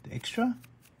 the extra.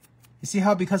 You see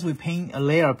how because we paint a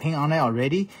layer of paint on it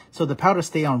already, so the powder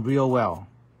stay on real well.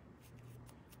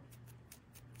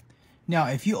 Now,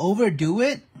 if you overdo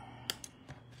it,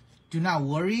 do not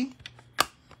worry.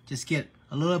 Just get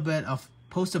a little bit of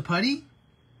poster putty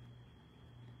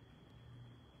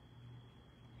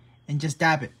and just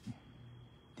dab it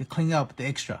to clean up the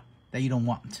extra that you don't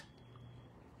want.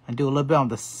 And do a little bit on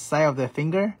the side of the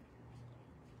finger.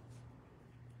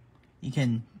 You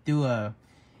can do a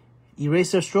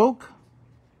eraser stroke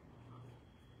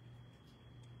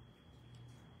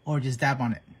or just dab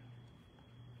on it.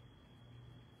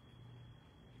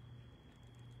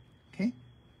 Okay,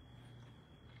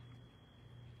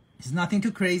 It's nothing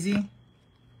too crazy. I'm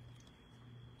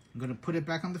gonna put it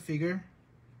back on the figure.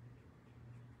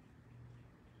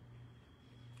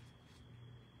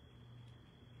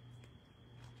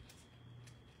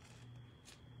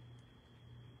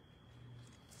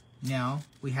 Now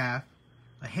we have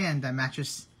a hand that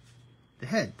matches the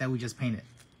head that we just painted.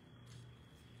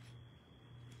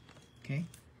 Okay.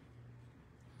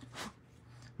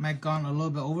 Might have gone a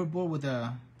little bit overboard with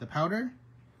the powder.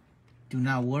 Do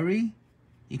not worry.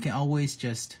 You can always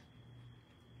just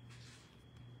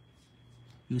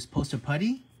use poster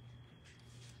putty.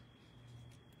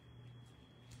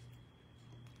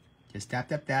 Just tap,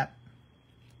 tap, tap.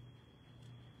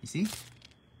 You see?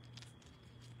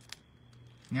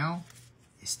 Now,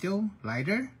 it's still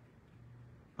lighter,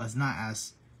 but it's not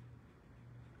as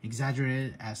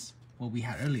exaggerated as what we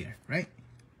had earlier, right?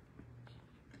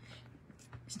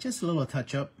 It's just a little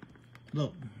touch up,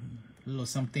 little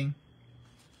something,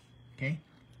 okay?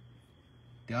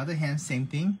 The other hand, same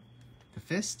thing, the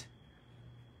fist.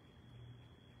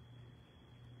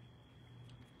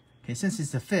 Okay, since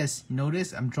it's the fist,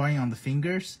 notice I'm drawing on the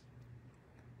fingers,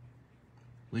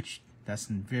 which that's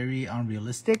very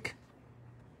unrealistic.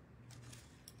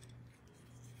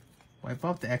 Wipe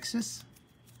off the excess.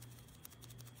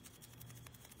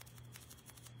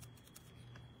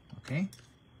 Okay,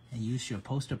 and use your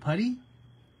poster putty.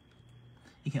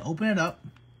 You can open it up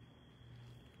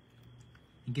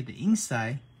and get the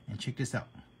inside, and check this out.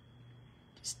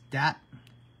 Just tap,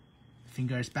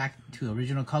 finger is back to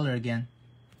original color again.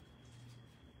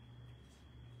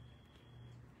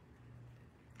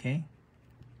 Okay,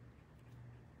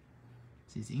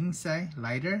 see it's inside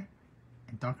lighter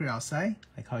and darker outside,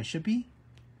 like how it should be.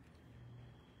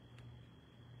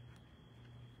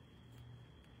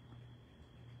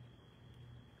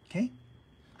 Okay.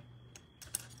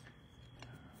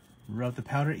 Rub the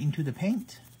powder into the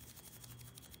paint.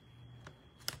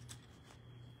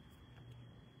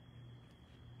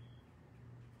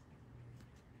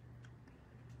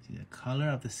 See the color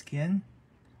of the skin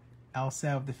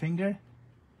outside of the finger.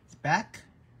 It's back.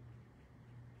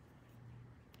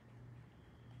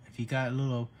 If you got a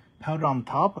little powder on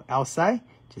top, outside,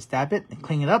 just dab it and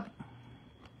clean it up.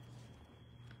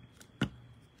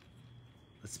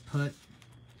 Let's put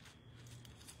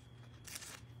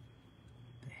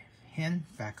the hand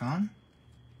back on.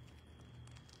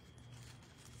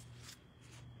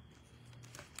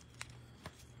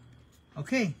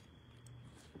 Okay,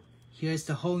 here's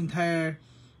the whole entire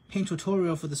paint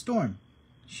tutorial for the storm.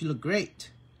 She looked great.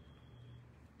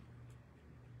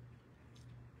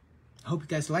 I hope you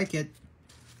guys like it.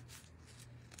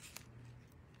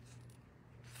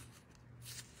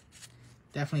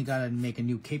 Definitely gotta make a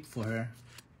new cape for her.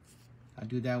 I'll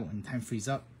do that when time frees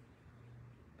up.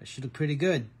 But she looked pretty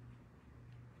good.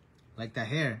 Like that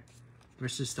hair.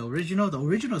 Versus the original. The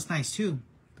original is nice too.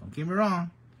 Don't get me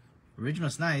wrong.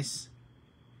 Original's nice.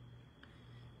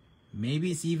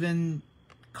 Maybe it's even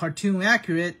cartoon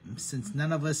accurate, since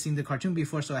none of us seen the cartoon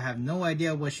before, so I have no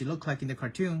idea what she looked like in the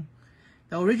cartoon.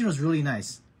 The original is really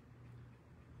nice.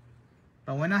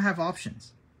 But why not have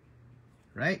options?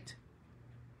 Right?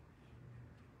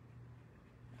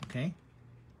 Okay.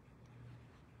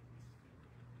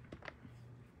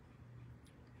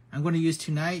 I'm going to use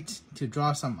tonight to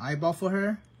draw some eyeball for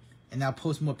her, and I'll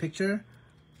post more picture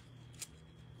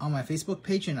on my Facebook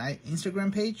page and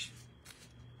Instagram page.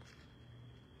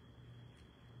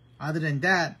 Other than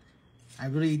that, I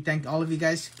really thank all of you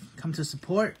guys come to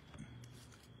support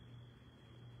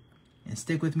and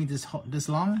stick with me this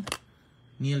long,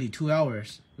 nearly 2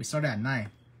 hours. We started at 9,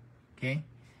 okay?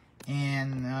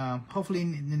 And hopefully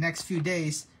in the next few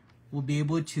days, we'll be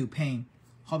able to paint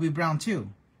Hobby Brown too,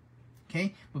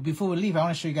 okay? But before we leave, I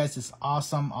want to show you guys this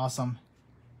awesome, awesome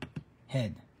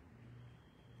head,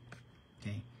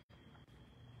 okay?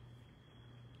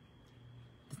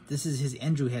 This is his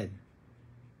Andrew head.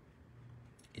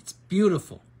 It's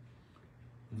beautiful,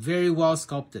 very well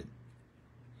sculpted.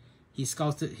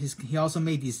 He also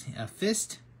made these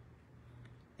fist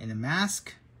and a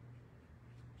mask.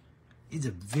 It's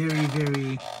a very,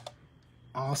 very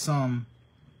awesome,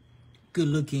 good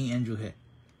looking Andrew head.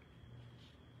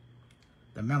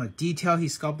 The amount of detail he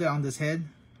sculpted on this head,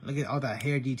 look at all that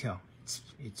hair detail.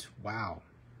 It's wow.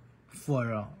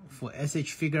 For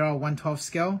SH Figure Out 1/12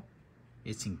 scale,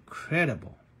 it's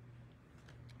incredible.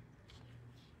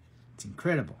 It's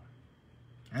incredible.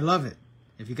 I love it.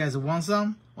 If you guys want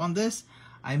this,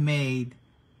 I made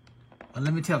a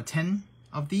limited of 10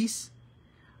 of these.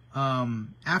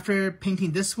 After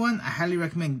painting this one, I highly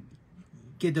recommend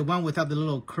get the one without the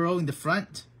little curl in the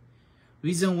front.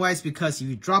 Reason why is because if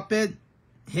you drop it,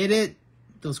 hit it,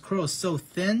 those curls so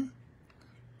thin,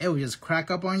 it will just crack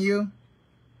up on you.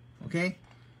 Okay.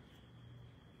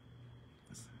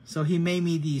 So he made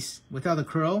me these without the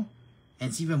curl, and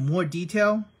it's even more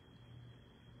detail.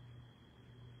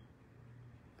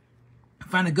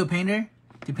 Find a good painter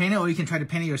to paint it, or you can try to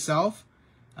paint it yourself.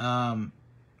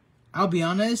 I'll be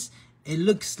honest, it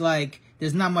looks like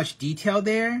there's not much detail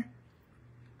there.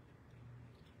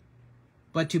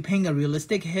 But to paint a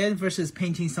realistic head versus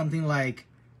painting something like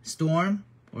Storm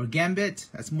or Gambit,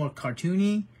 that's more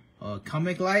cartoony or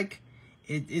comic-like,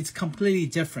 it's completely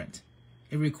different.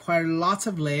 It requires lots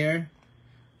of layer.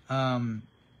 You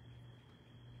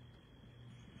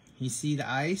see the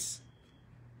eyes?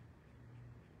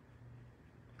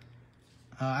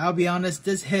 I'll be honest,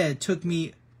 this head took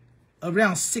me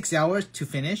around 6 hours to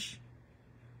finish.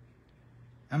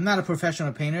 I'm not a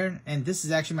professional painter, and this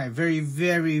is actually my very,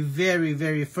 very, very,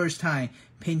 very first time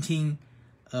painting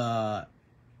a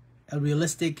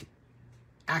realistic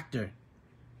actor's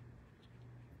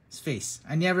face.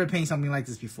 I never painted something like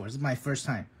this before. This is my first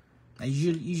time. I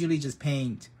usually just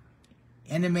paint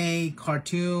anime,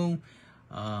 cartoon,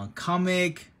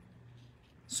 comic,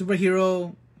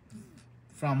 superhero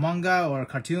from manga or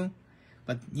cartoon.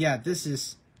 But yeah, this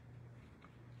is...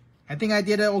 I think I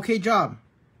did an okay job.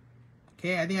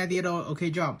 Okay, I think I did an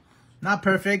okay job. Not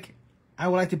perfect. I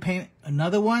would like to paint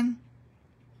another one,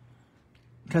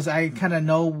 because I kind of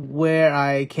know where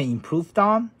I can improve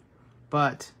on.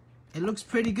 But it looks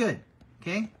pretty good.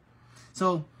 Okay,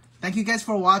 so thank you guys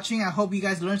for watching. I hope you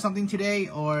guys learned something today,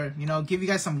 or give you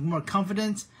guys some more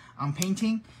confidence on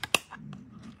painting.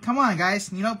 Come on,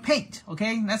 guys, paint.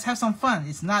 Okay, let's have some fun.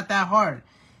 It's not that hard,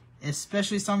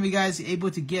 especially some of you guys able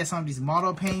to get some of these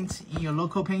model paints in your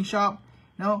local paint shop.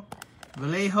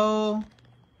 Vallejo.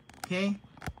 Okay,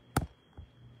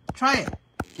 try it.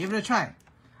 Give it a try.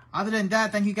 Other than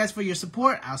that, thank you guys for your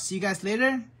support. I'll see you guys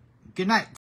later. Good night.